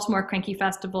the Baltimore Cranky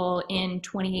Festival in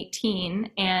 2018,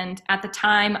 and at the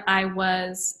time I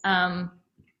was kind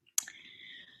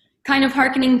of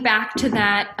hearkening back to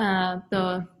that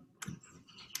the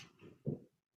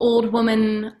old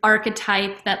woman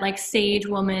archetype, that like sage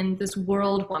woman, this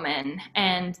world woman,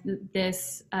 and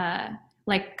this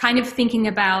like kind of thinking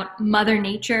about Mother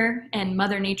Nature and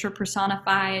Mother Nature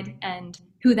personified and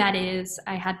who that is.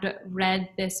 I had read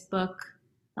this book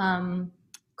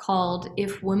called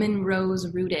If Women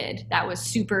Rose Rooted that was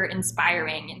super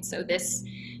inspiring, and so this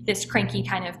Cranky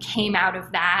kind of came out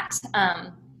of that.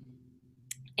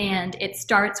 And it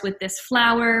starts with this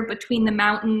flower between the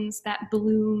mountains that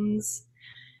blooms,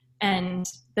 and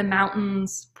the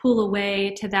mountains pull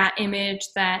away to that image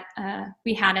that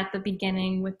we had at the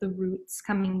beginning with the roots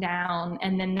coming down,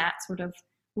 and then that sort of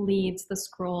leads the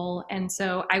scroll. And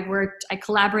so I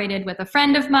collaborated with a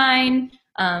friend of mine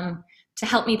to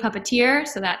help me puppeteer.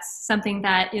 So that's something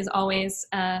that is always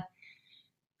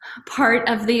part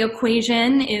of the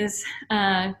equation is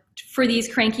for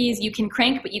these Crankies, you can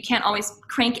crank, but you can't always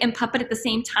crank and puppet at the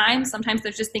same time. Sometimes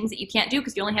there's just things that you can't do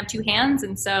because you only have 2 hands.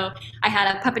 And so I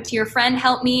had a puppeteer friend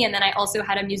help me, and then I also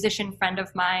had a musician friend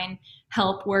of mine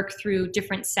help work through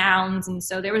different sounds. And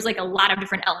so there was like a lot of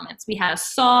different elements. We had a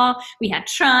saw, we had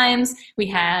chimes, we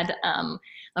had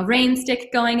a rain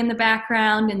stick going in the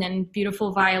background, and then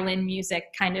beautiful violin music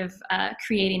kind of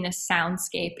creating this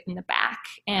soundscape in the back.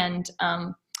 And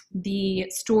the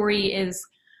story is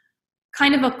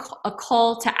kind of a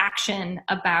call to action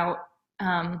about,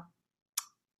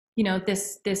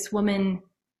 this woman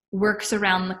works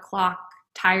around the clock,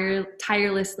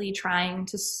 tirelessly trying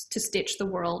to stitch the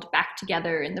world back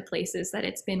together in the places that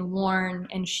it's been worn,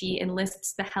 and she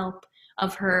enlists the help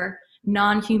of her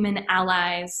non-human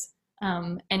allies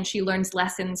And she learns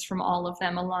lessons from all of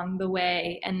them along the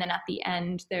way. And then at the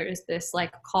end, there is this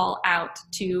like call out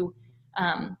to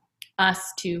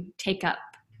us to take up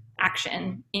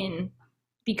action in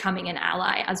becoming an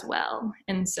ally as well.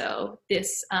 And so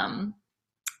this,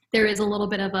 there is a little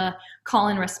bit of a call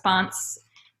and response,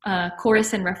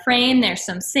 chorus and refrain. There's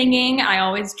some singing. I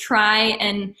always try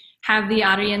and have the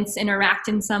audience interact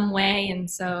in some way. And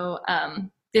so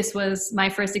this was my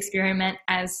first experiment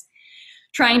as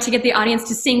trying to get the audience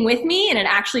to sing with me, and it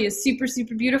actually is super,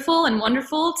 super beautiful and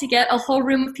wonderful to get a whole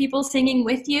room of people singing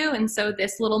with you. And so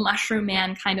this little mushroom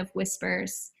man kind of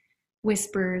whispers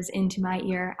into my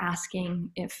ear,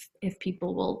 asking if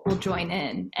people will join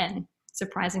in. And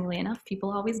surprisingly enough,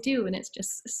 people always do. And it's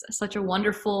just such a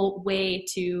wonderful way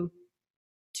to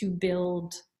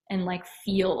build and like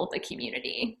feel the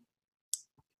community.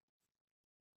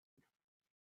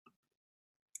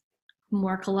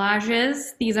 More collages.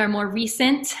 These are more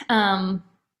recent.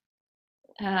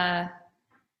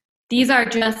 These are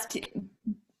just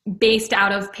based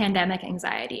out of pandemic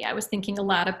anxiety. I was thinking a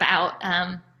lot about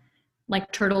like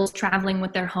turtles traveling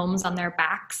with their homes on their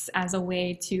backs as a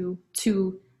way to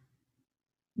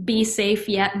be safe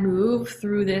yet move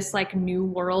through this like new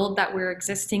world that we're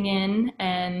existing in.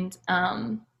 And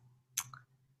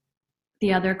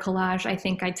the other collage I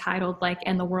think I titled like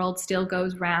 "And the World Still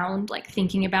Goes Round," like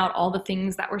thinking about all the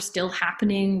things that were still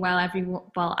happening while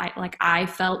I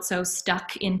felt so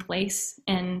stuck in place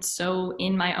and so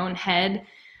in my own head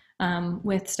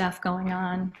with stuff going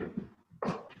on.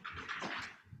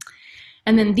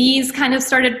 And then these kind of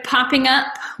started popping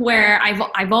up where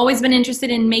I've always been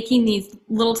interested in making these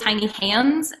little tiny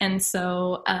hands. And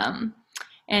so,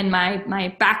 and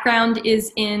my background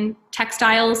is in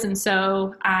textiles. And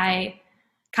so I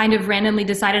kind of randomly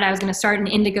decided I was going to start an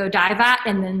indigo dye vat.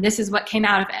 And then this is what came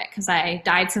out of it, because I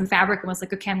dyed some fabric and was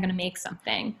like, okay, I'm going to make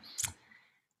something.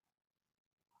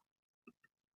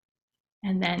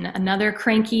 And then another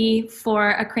cranky for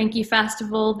a cranky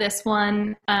festival. This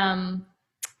one,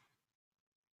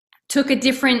 took a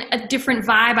different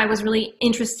vibe. I was really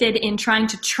interested in trying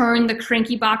to turn the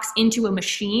cranky box into a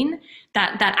machine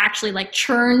that actually like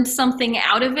churned something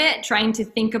out of it, trying to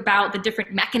think about the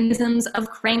different mechanisms of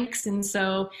cranks. And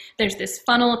so there's this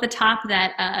funnel at the top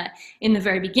that in the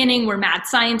very beginning we're mad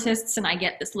scientists, and I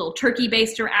get this little turkey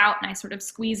baster out and I sort of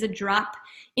squeeze a drop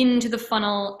into the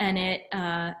funnel, and it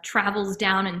travels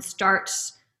down and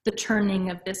starts the turning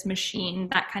of this machine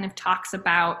that kind of talks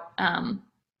about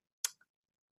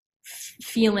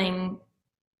feeling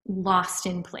lost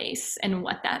in place and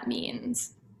what that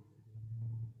means.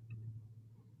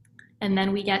 And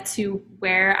then we get to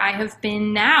where I have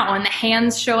been now, and the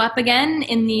hands show up again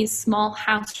in these small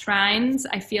house shrines.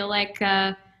 I feel like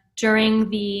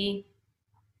during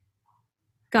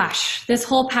this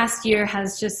whole past year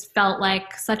has just felt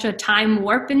like such a time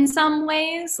warp in some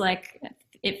ways. Like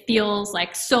it feels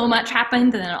like so much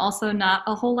happened and then also not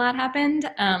a whole lot happened.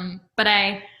 But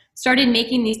I started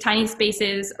making these tiny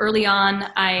spaces early on.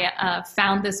 I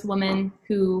found this woman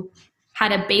who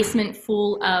had a basement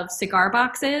full of cigar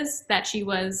boxes that she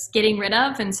was getting rid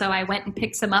of. And so I went and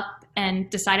picked some up and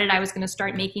decided I was going to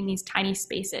start making these tiny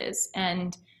spaces.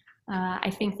 And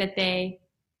I think that they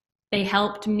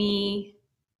helped me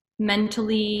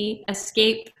mentally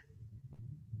escape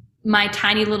my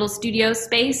tiny little studio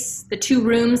space, the 2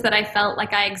 rooms that I felt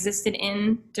like I existed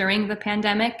in during the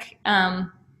pandemic.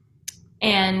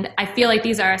 And I feel like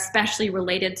these are especially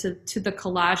related to the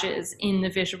collages in the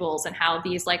visuals and how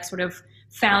these like sort of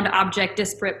found object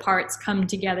disparate parts come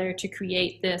together to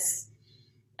create this,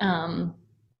 I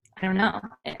don't know.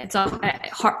 It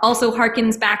also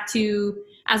harkens back to,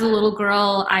 as a little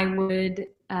girl, I would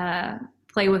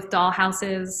play with doll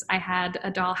houses. I had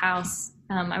a dollhouse.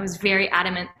 I was very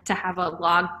adamant to have a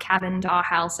log cabin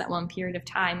dollhouse at one period of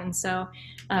time. And so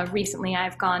recently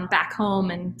I've gone back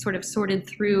home and sort of sorted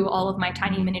through all of my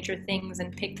tiny miniature things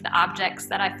and picked the objects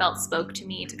that I felt spoke to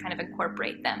me to kind of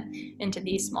incorporate them into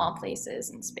these small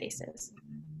places and spaces.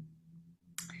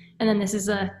 And then this is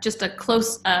just a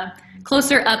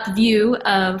closer up view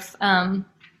of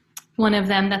one of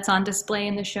them that's on display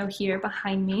in the show here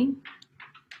behind me.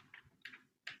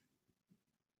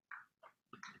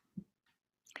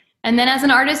 And then as an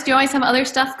artist, you always have other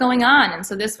stuff going on. And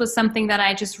so this was something that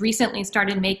I just recently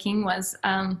started making. Was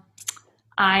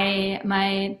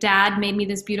my dad made me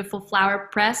this beautiful flower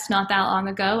press not that long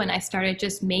ago, and I started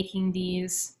just making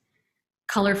these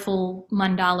colorful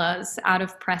mandalas out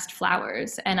of pressed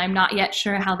flowers. And I'm not yet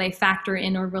sure how they factor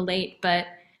in or relate, but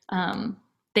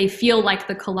they feel like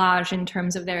the collage in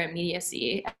terms of their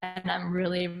immediacy. And I'm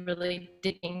really, really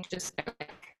digging just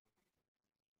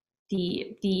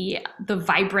the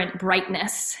vibrant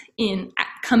brightness in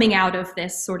coming out of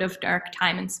this sort of dark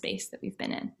time and space that we've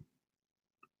been in.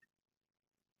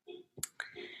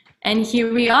 And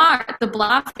here we are. The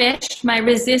blobfish, my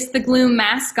Resist the Gloom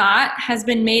mascot, has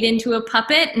been made into a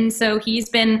puppet. And so he's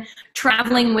been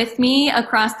traveling with me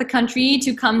across the country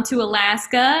to come to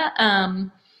Alaska.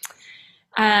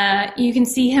 You can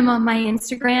see him on my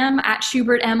Instagram at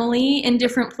Schubert Emily in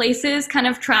different places, kind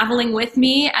of traveling with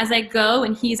me as I go.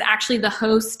 And he's actually the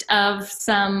host of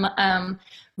some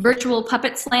virtual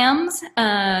puppet slams.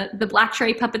 The Black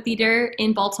Cherry Puppet Theater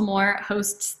in Baltimore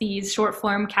hosts these short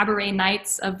form cabaret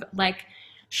nights of like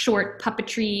short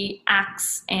puppetry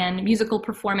acts and musical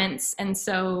performance. And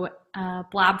so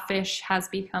Blobfish has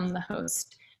become the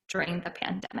host during the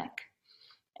pandemic.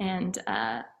 And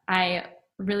I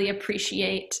really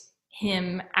appreciate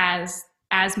him as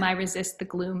my Resist the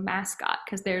Gloom mascot,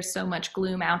 because there's so much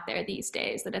gloom out there these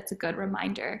days that it's a good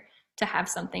reminder to have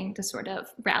something to sort of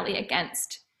rally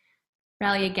against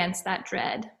that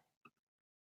dread.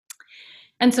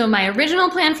 And so my original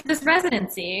plan for this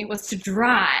residency was to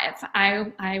drive.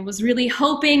 I was really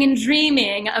hoping and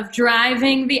dreaming of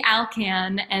driving the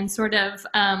Alcan, and sort of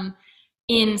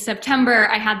in September,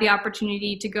 I had the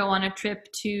opportunity to go on a trip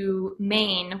to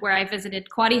Maine, where I visited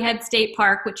Quoddy Head State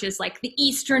Park, which is like the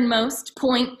easternmost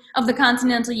point of the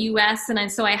continental US.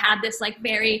 And so I had this like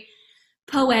very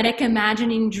poetic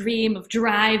imagining dream of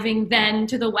driving then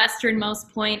to the westernmost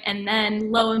point, and then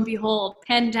lo and behold,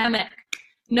 pandemic,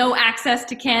 no access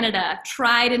to Canada,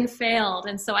 tried and failed.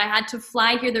 And so I had to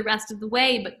fly here the rest of the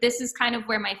way. But this is kind of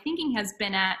where my thinking has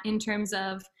been at, in terms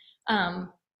of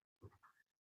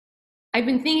I've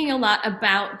been thinking a lot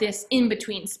about this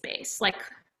in-between space, like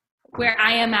where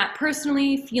I am at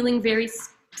personally, feeling very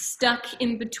stuck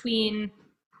in between,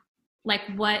 like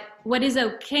what is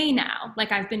okay now?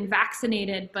 Like I've been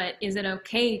vaccinated, but is it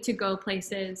okay to go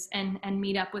places and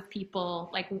meet up with people?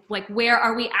 Like where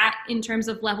are we at in terms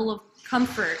of level of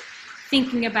comfort?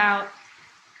 Thinking about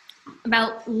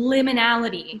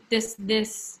liminality,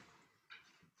 this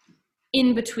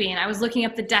in between. I was looking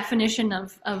up the definition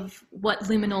of what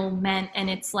liminal meant, and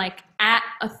it's like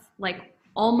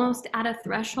almost at a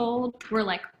threshold. We're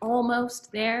like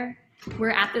almost there.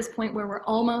 We're at this point where we're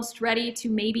almost ready to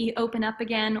maybe open up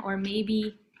again, or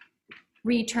maybe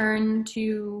return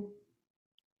to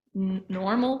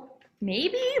normal.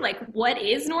 Maybe, like, what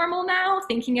is normal now?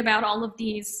 Thinking about all of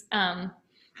these,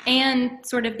 and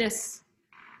sort of this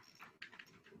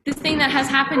thing that has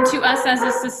happened to us as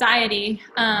a society,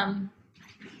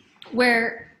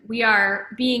 where we are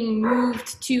being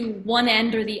moved to one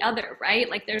end or the other, right?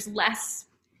 Like there's less,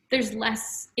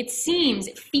 it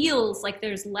feels like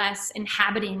there's less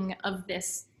inhabiting of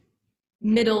this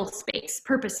middle space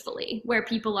purposefully, where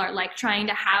people are like trying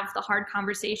to have the hard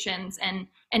conversations and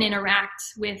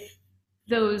interact with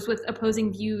those with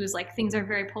opposing views. Like things are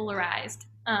very polarized.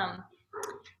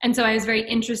 And so I was very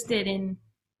interested in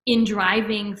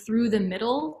driving through the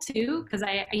middle too, because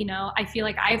I feel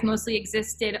like I've mostly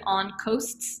existed on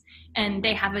coasts, and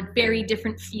they have a very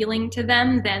different feeling to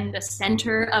them than the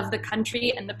center of the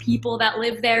country and the people that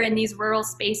live there in these rural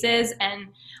spaces. And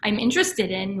I'm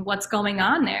interested in what's going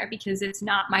on there because it's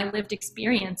not my lived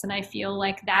experience. And I feel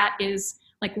like that is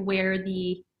like where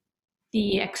the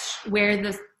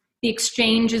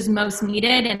exchange is most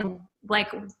needed, and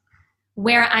like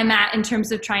where I'm at in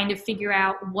terms of trying to figure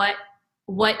out what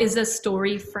is a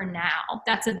story for now.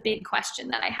 That's a big question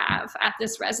that I have at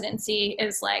this residency,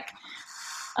 is like,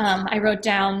 I wrote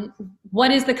down,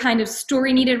 what is the kind of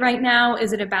story needed right now?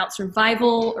 Is it about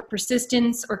survival or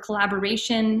persistence or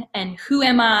collaboration? And who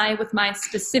am I with my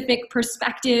specific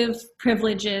perspective,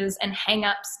 privileges, and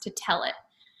hangups to tell it?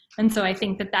 And so I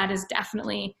think that is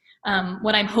definitely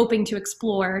what I'm hoping to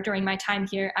explore during my time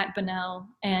here at Bunnell.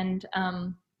 And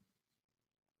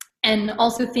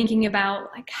also thinking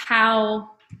about like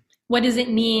what does it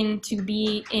mean to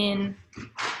be in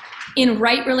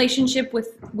right relationship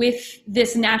with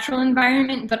this natural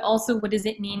environment, but also what does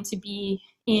it mean to be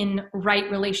in right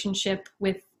relationship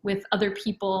with other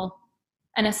people,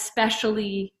 and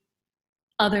especially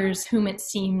others whom it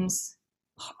seems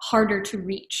harder to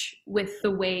reach with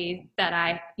the way that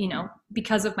I,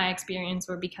 because of my experience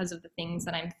or because of the things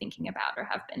that I'm thinking about or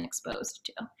have been exposed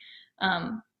to.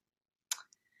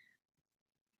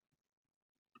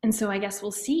 And so I guess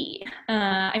we'll see.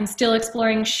 I'm still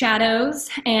exploring shadows,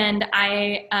 and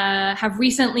I have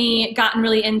recently gotten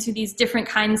really into these different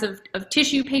kinds of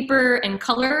tissue paper and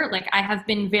color. Like I have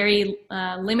been very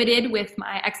limited with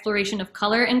my exploration of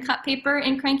color and cut paper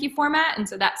in cranky format. And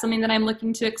so that's something that I'm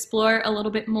looking to explore a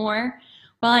little bit more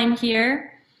while I'm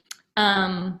here.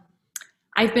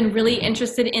 I've been really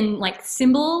interested in like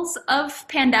symbols of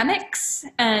pandemics,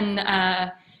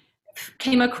 and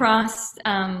came across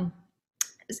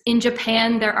in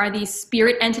Japan, there are these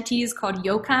spirit entities called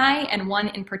yokai, and one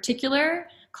in particular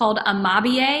called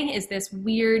Amabie is this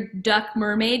weird duck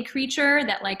mermaid creature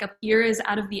that like appears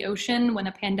out of the ocean when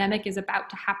a pandemic is about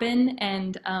to happen,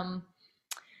 and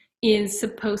is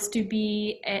supposed to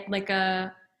be like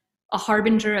a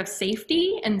harbinger of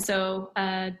safety. And so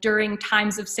during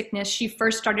times of sickness, she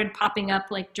first started popping up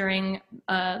like during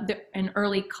an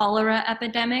early cholera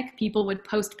epidemic. People would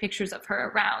post pictures of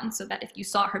her around so that if you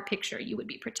saw her picture, you would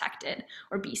be protected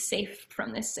or be safe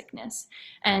from this sickness.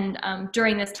 And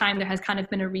during this time, there has kind of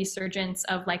been a resurgence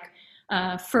of like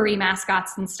furry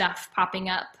mascots and stuff popping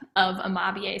up of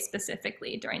Amabie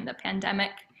specifically during the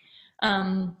pandemic.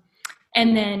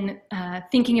 And then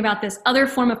thinking about this other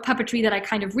form of puppetry that I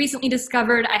kind of recently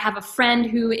discovered, I have a friend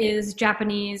who is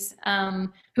Japanese,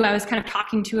 who I was kind of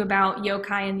talking to about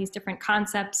yokai and these different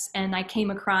concepts, and I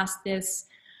came across this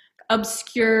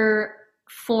obscure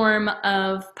form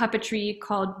of puppetry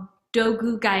called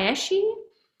dogu gaeshi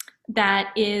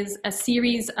that is a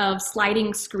series of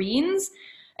sliding screens.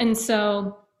 And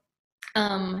so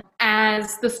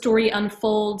as the story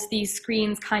unfolds, these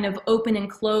screens kind of open and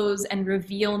close and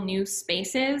reveal new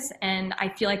spaces. And I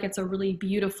feel like it's a really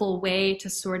beautiful way to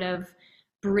sort of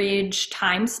bridge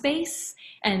time space.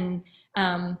 And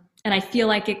I feel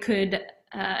like it could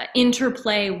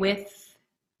interplay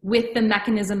with the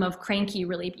mechanism of Cranky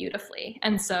really beautifully.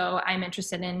 And so I'm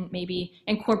interested in maybe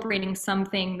incorporating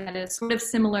something that is sort of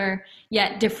similar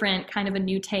yet different, kind of a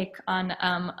new take on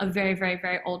a very, very,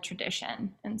 very old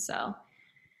tradition. And so,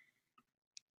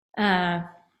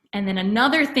 and then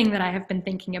another thing that I have been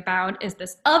thinking about is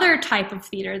this other type of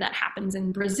theater that happens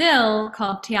in Brazil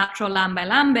called Teatro Lambe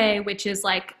Lambe, which is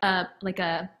like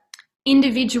a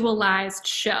individualized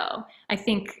show. I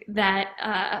think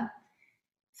that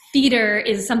theater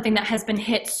is something that has been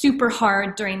hit super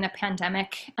hard during the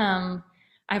pandemic. I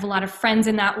have a lot of friends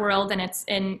in that world, and it's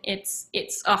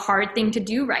a hard thing to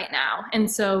do right now. And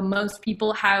so most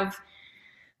people have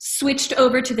switched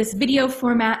over to this video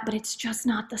format, but it's just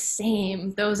not the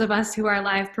same. Those of us who are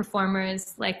live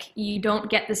performers, like, you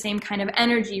don't get the same kind of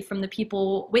energy from the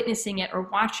people witnessing it or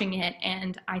watching it.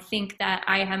 And I think that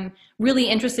I am really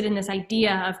interested in this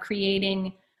idea of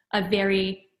creating a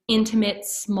very intimate,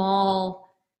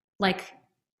 small, like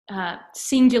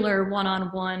singular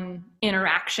one-on-one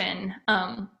interaction,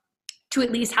 to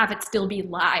at least have it still be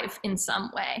live in some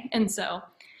way. And so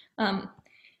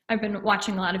I've been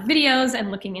watching a lot of videos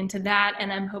and looking into that,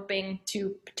 and I'm hoping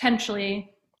to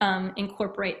potentially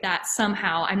incorporate that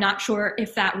somehow. I'm not sure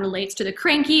if that relates to the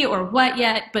Cranky or what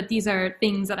yet, but these are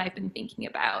things that I've been thinking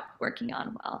about working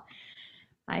on while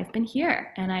I've been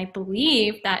here. And I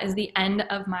believe that is the end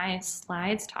of my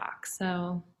slides talk.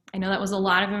 So I know that was a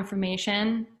lot of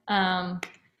information.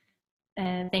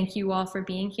 And thank you all for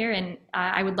being here. And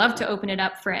I would love to open it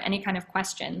up for any kind of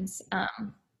questions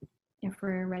if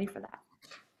we're ready for that.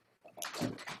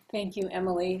 Thank you,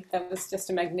 Emily. That was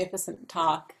just a magnificent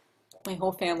talk. My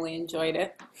whole family enjoyed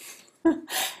it.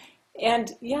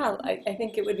 And yeah, I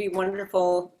think it would be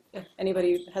wonderful if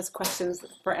anybody has questions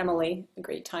for Emily. A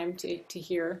great time to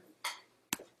hear.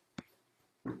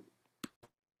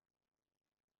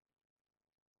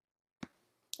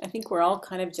 I think we're all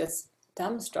kind of just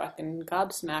dumbstruck and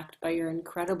gobsmacked by your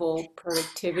incredible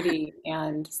productivity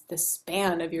and the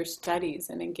span of your studies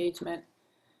and engagement.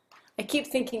 I keep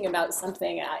thinking about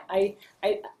something.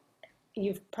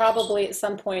 You've probably at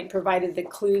some point provided the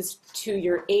clues to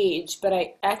your age, but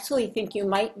I actually think you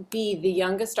might be the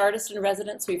youngest artist in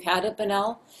residence we've had at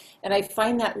Bunnell. And I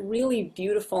find that really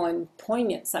beautiful and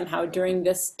poignant somehow during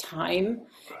this time,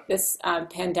 this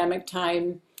pandemic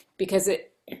time, because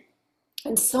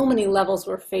on so many levels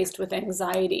we're faced with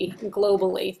anxiety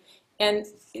globally. And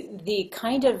the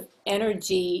kind of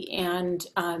energy and,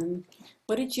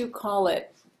 what did you call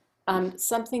it?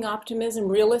 Something optimism,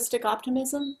 realistic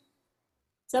optimism?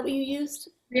 Is that what you used?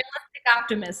 Realistic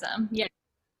optimism, yeah.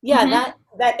 Yeah,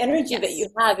 Mm-hmm. that energy that Yes. you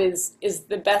have is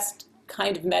the best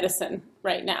kind of medicine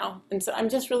right now. And so I'm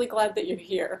just really glad that you're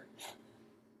here.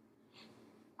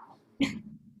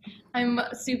 I'm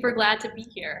super glad to be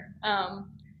here.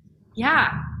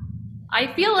 Yeah,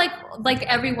 I feel like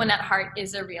everyone at heart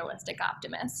is a realistic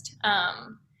optimist.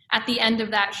 At the end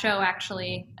of that show,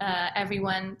 actually,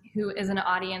 everyone who is an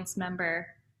audience member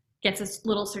gets a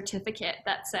little certificate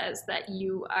that says that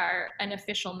you are an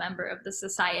official member of the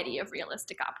Society of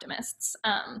Realistic Optimists,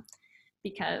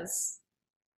 because,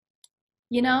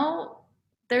 you know,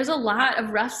 there's a lot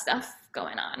of rough stuff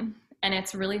going on, and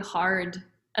it's really hard,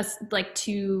 like,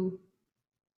 to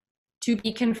to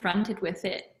be confronted with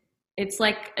it, it's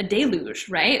like a deluge,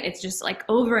 right? It's just like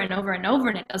over and over and over,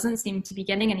 and it doesn't seem to be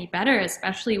getting any better,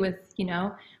 especially with, you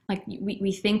know, like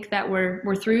we think that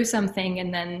we're through something,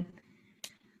 and then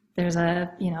there's a,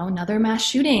 you know, another mass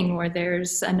shooting, or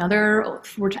there's another,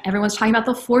 everyone's talking about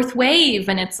the fourth wave,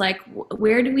 and it's like,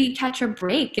 where do we catch a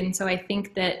break? And so I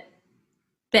think that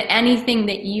anything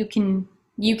that you can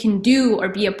do or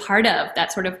be a part of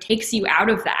that sort of takes you out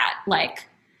of that like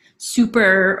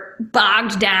super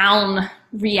bogged down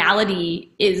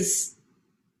reality is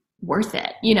worth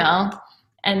it, you know?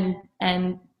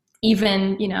 And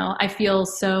even, you know, I feel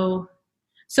so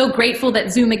grateful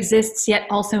that Zoom exists, yet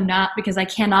also not, because I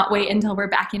cannot wait until we're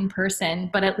back in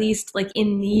person. But at least like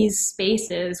in these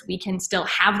spaces, we can still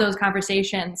have those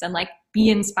conversations and like be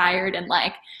inspired and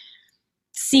like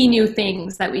see new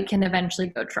things that we can eventually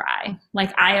go try.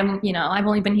 Like I am, you know, I've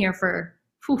only been here for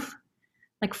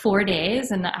like 4 days,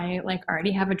 and I like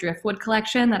already have a driftwood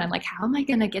collection that I'm like, how am I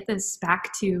gonna get this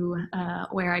back to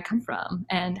where I come from?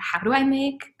 And how do I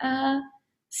make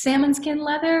salmon skin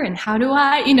leather? And how do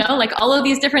I, you know, like all of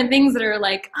these different things that are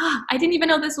like, I didn't even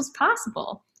know this was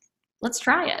possible. Let's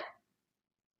try it.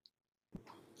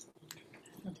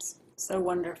 That's so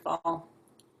wonderful.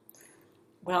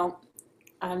 Well,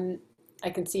 I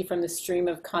can see from the stream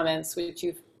of comments, which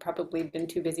you've probably been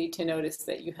too busy to notice,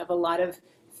 that you have a lot of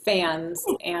fans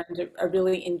and a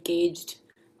really engaged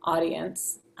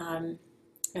audience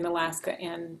in Alaska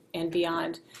and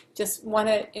beyond. Just want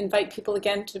to invite people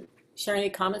again to share any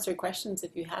comments or questions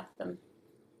if you have them.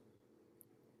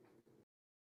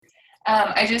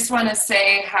 I just want to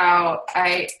say how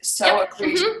I so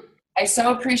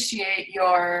appreciate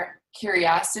your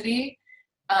curiosity,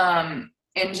 and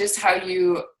just how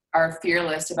you are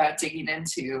fearless about digging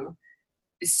into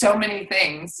so many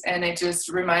things. And it just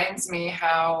reminds me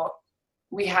how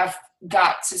we have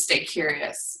got to stay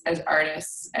curious as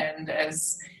artists and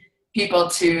as people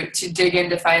to dig in,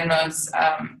 to find those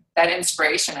that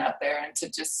inspiration out there, and to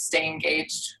just stay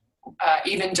engaged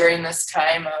even during this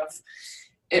time of,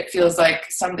 it feels like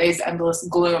some days endless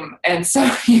gloom. And so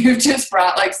you've just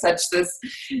brought like such this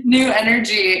new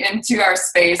energy into our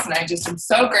space, and I just am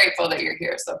so grateful that you're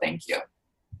here. So thank you.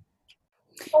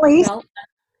 Melise, Well,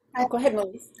 go ahead,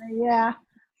 Melise. yeah,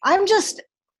 I'm just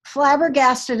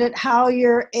flabbergasted at how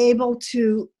you're able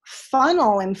to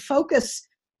funnel and focus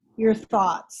your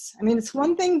thoughts. I mean, it's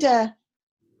one thing to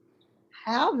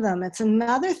have them, it's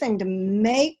another thing to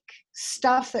make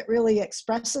stuff that really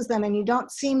expresses them, and you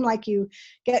don't seem like you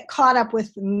get caught up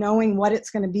with knowing what it's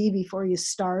going to be before you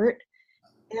start.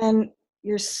 And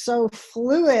you're so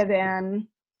fluid and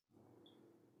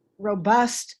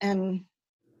robust, and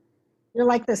you're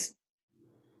like this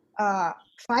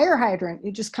fire hydrant.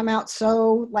 You just come out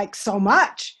so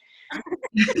much.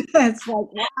 It's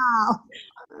like, wow.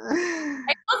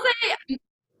 I will say,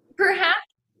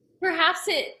 perhaps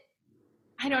it,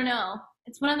 I don't know.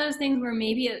 It's one of those things where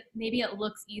maybe it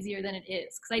looks easier than it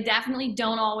is, because I definitely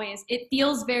don't always. It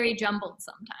feels very jumbled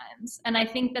sometimes, and I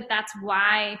think that that's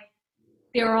why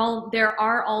there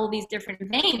are all these different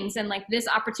veins, and like this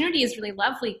opportunity is really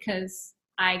lovely because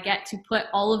I get to put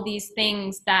all of these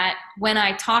things that when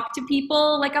I talk to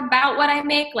people like about what I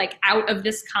make, like out of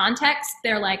this context,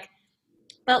 they're like,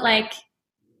 but like,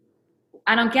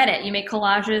 I don't get it. You make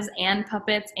collages and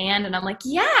puppets and I'm like,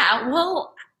 yeah,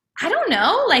 well, I don't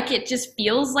know. Like, it just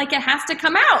feels like it has to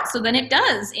come out. So then it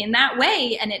does in that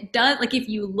way. And it does, like, if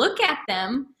you look at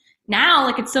them now,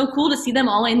 like, it's so cool to see them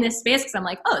all in this space, because I'm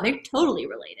like, oh, they're totally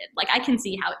related. Like, I can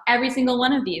see how every single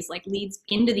one of these like leads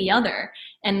into the other,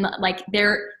 and like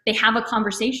they have a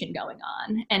conversation going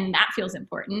on, and that feels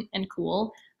important and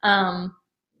cool.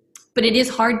 But it is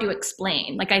hard to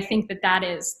explain. Like, I think that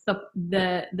is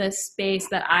the space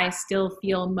that I still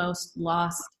feel most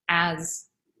lost as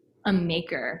a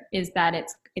maker, is that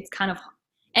it's kind of,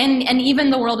 and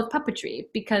even the world of puppetry,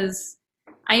 because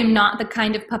I am not the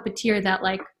kind of puppeteer that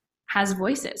like has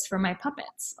voices for my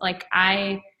puppets. Like,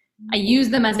 I use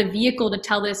them as a vehicle to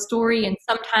tell this story, and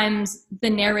sometimes the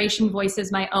narration voice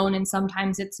is my own and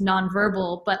sometimes it's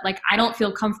nonverbal, but like I don't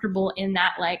feel comfortable in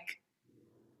that, like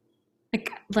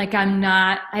I'm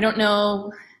not, I don't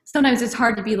know, sometimes it's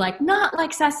hard to be like, not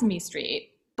like Sesame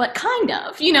Street, but kind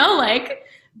of, you know, like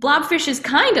Blobfish is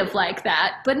kind of like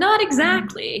that, but not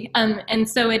exactly. And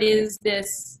so it is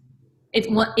this,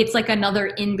 it's like another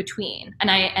in between.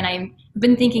 And I've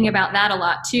been thinking about that a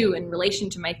lot too, in relation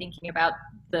to my thinking about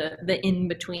the in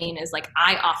between, is like,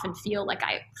 I often feel like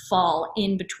I fall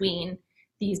in between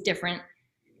these different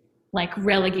like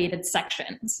relegated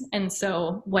sections. And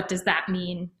so what does that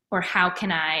mean? Or how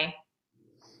can I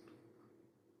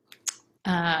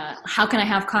how can I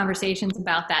have conversations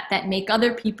about that that make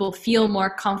other people feel more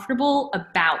comfortable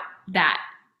about that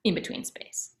in between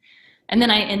space? And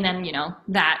then you know,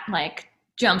 that like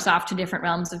jumps off to different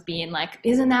realms of being like,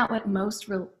 isn't that what most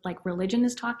like religion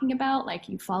is talking about? Like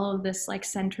you follow this like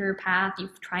center path, you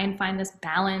try and find this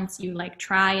balance, you like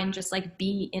try and just like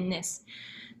be in this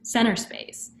center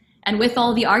space. And with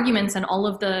all the arguments and all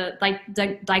of the like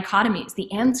dichotomies,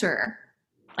 the answer,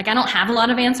 like I don't have a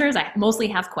lot of answers, I mostly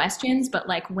have questions, but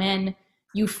like when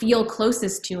you feel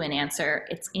closest to an answer,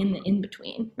 it's in the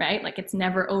in-between, right? Like it's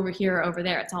never over here or over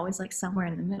there, it's always like somewhere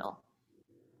in the middle.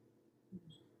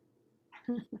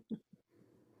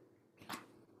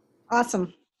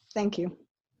 Awesome. Thank you.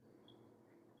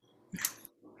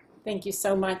 Thank you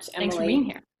so much, Emily. Thanks for being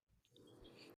here.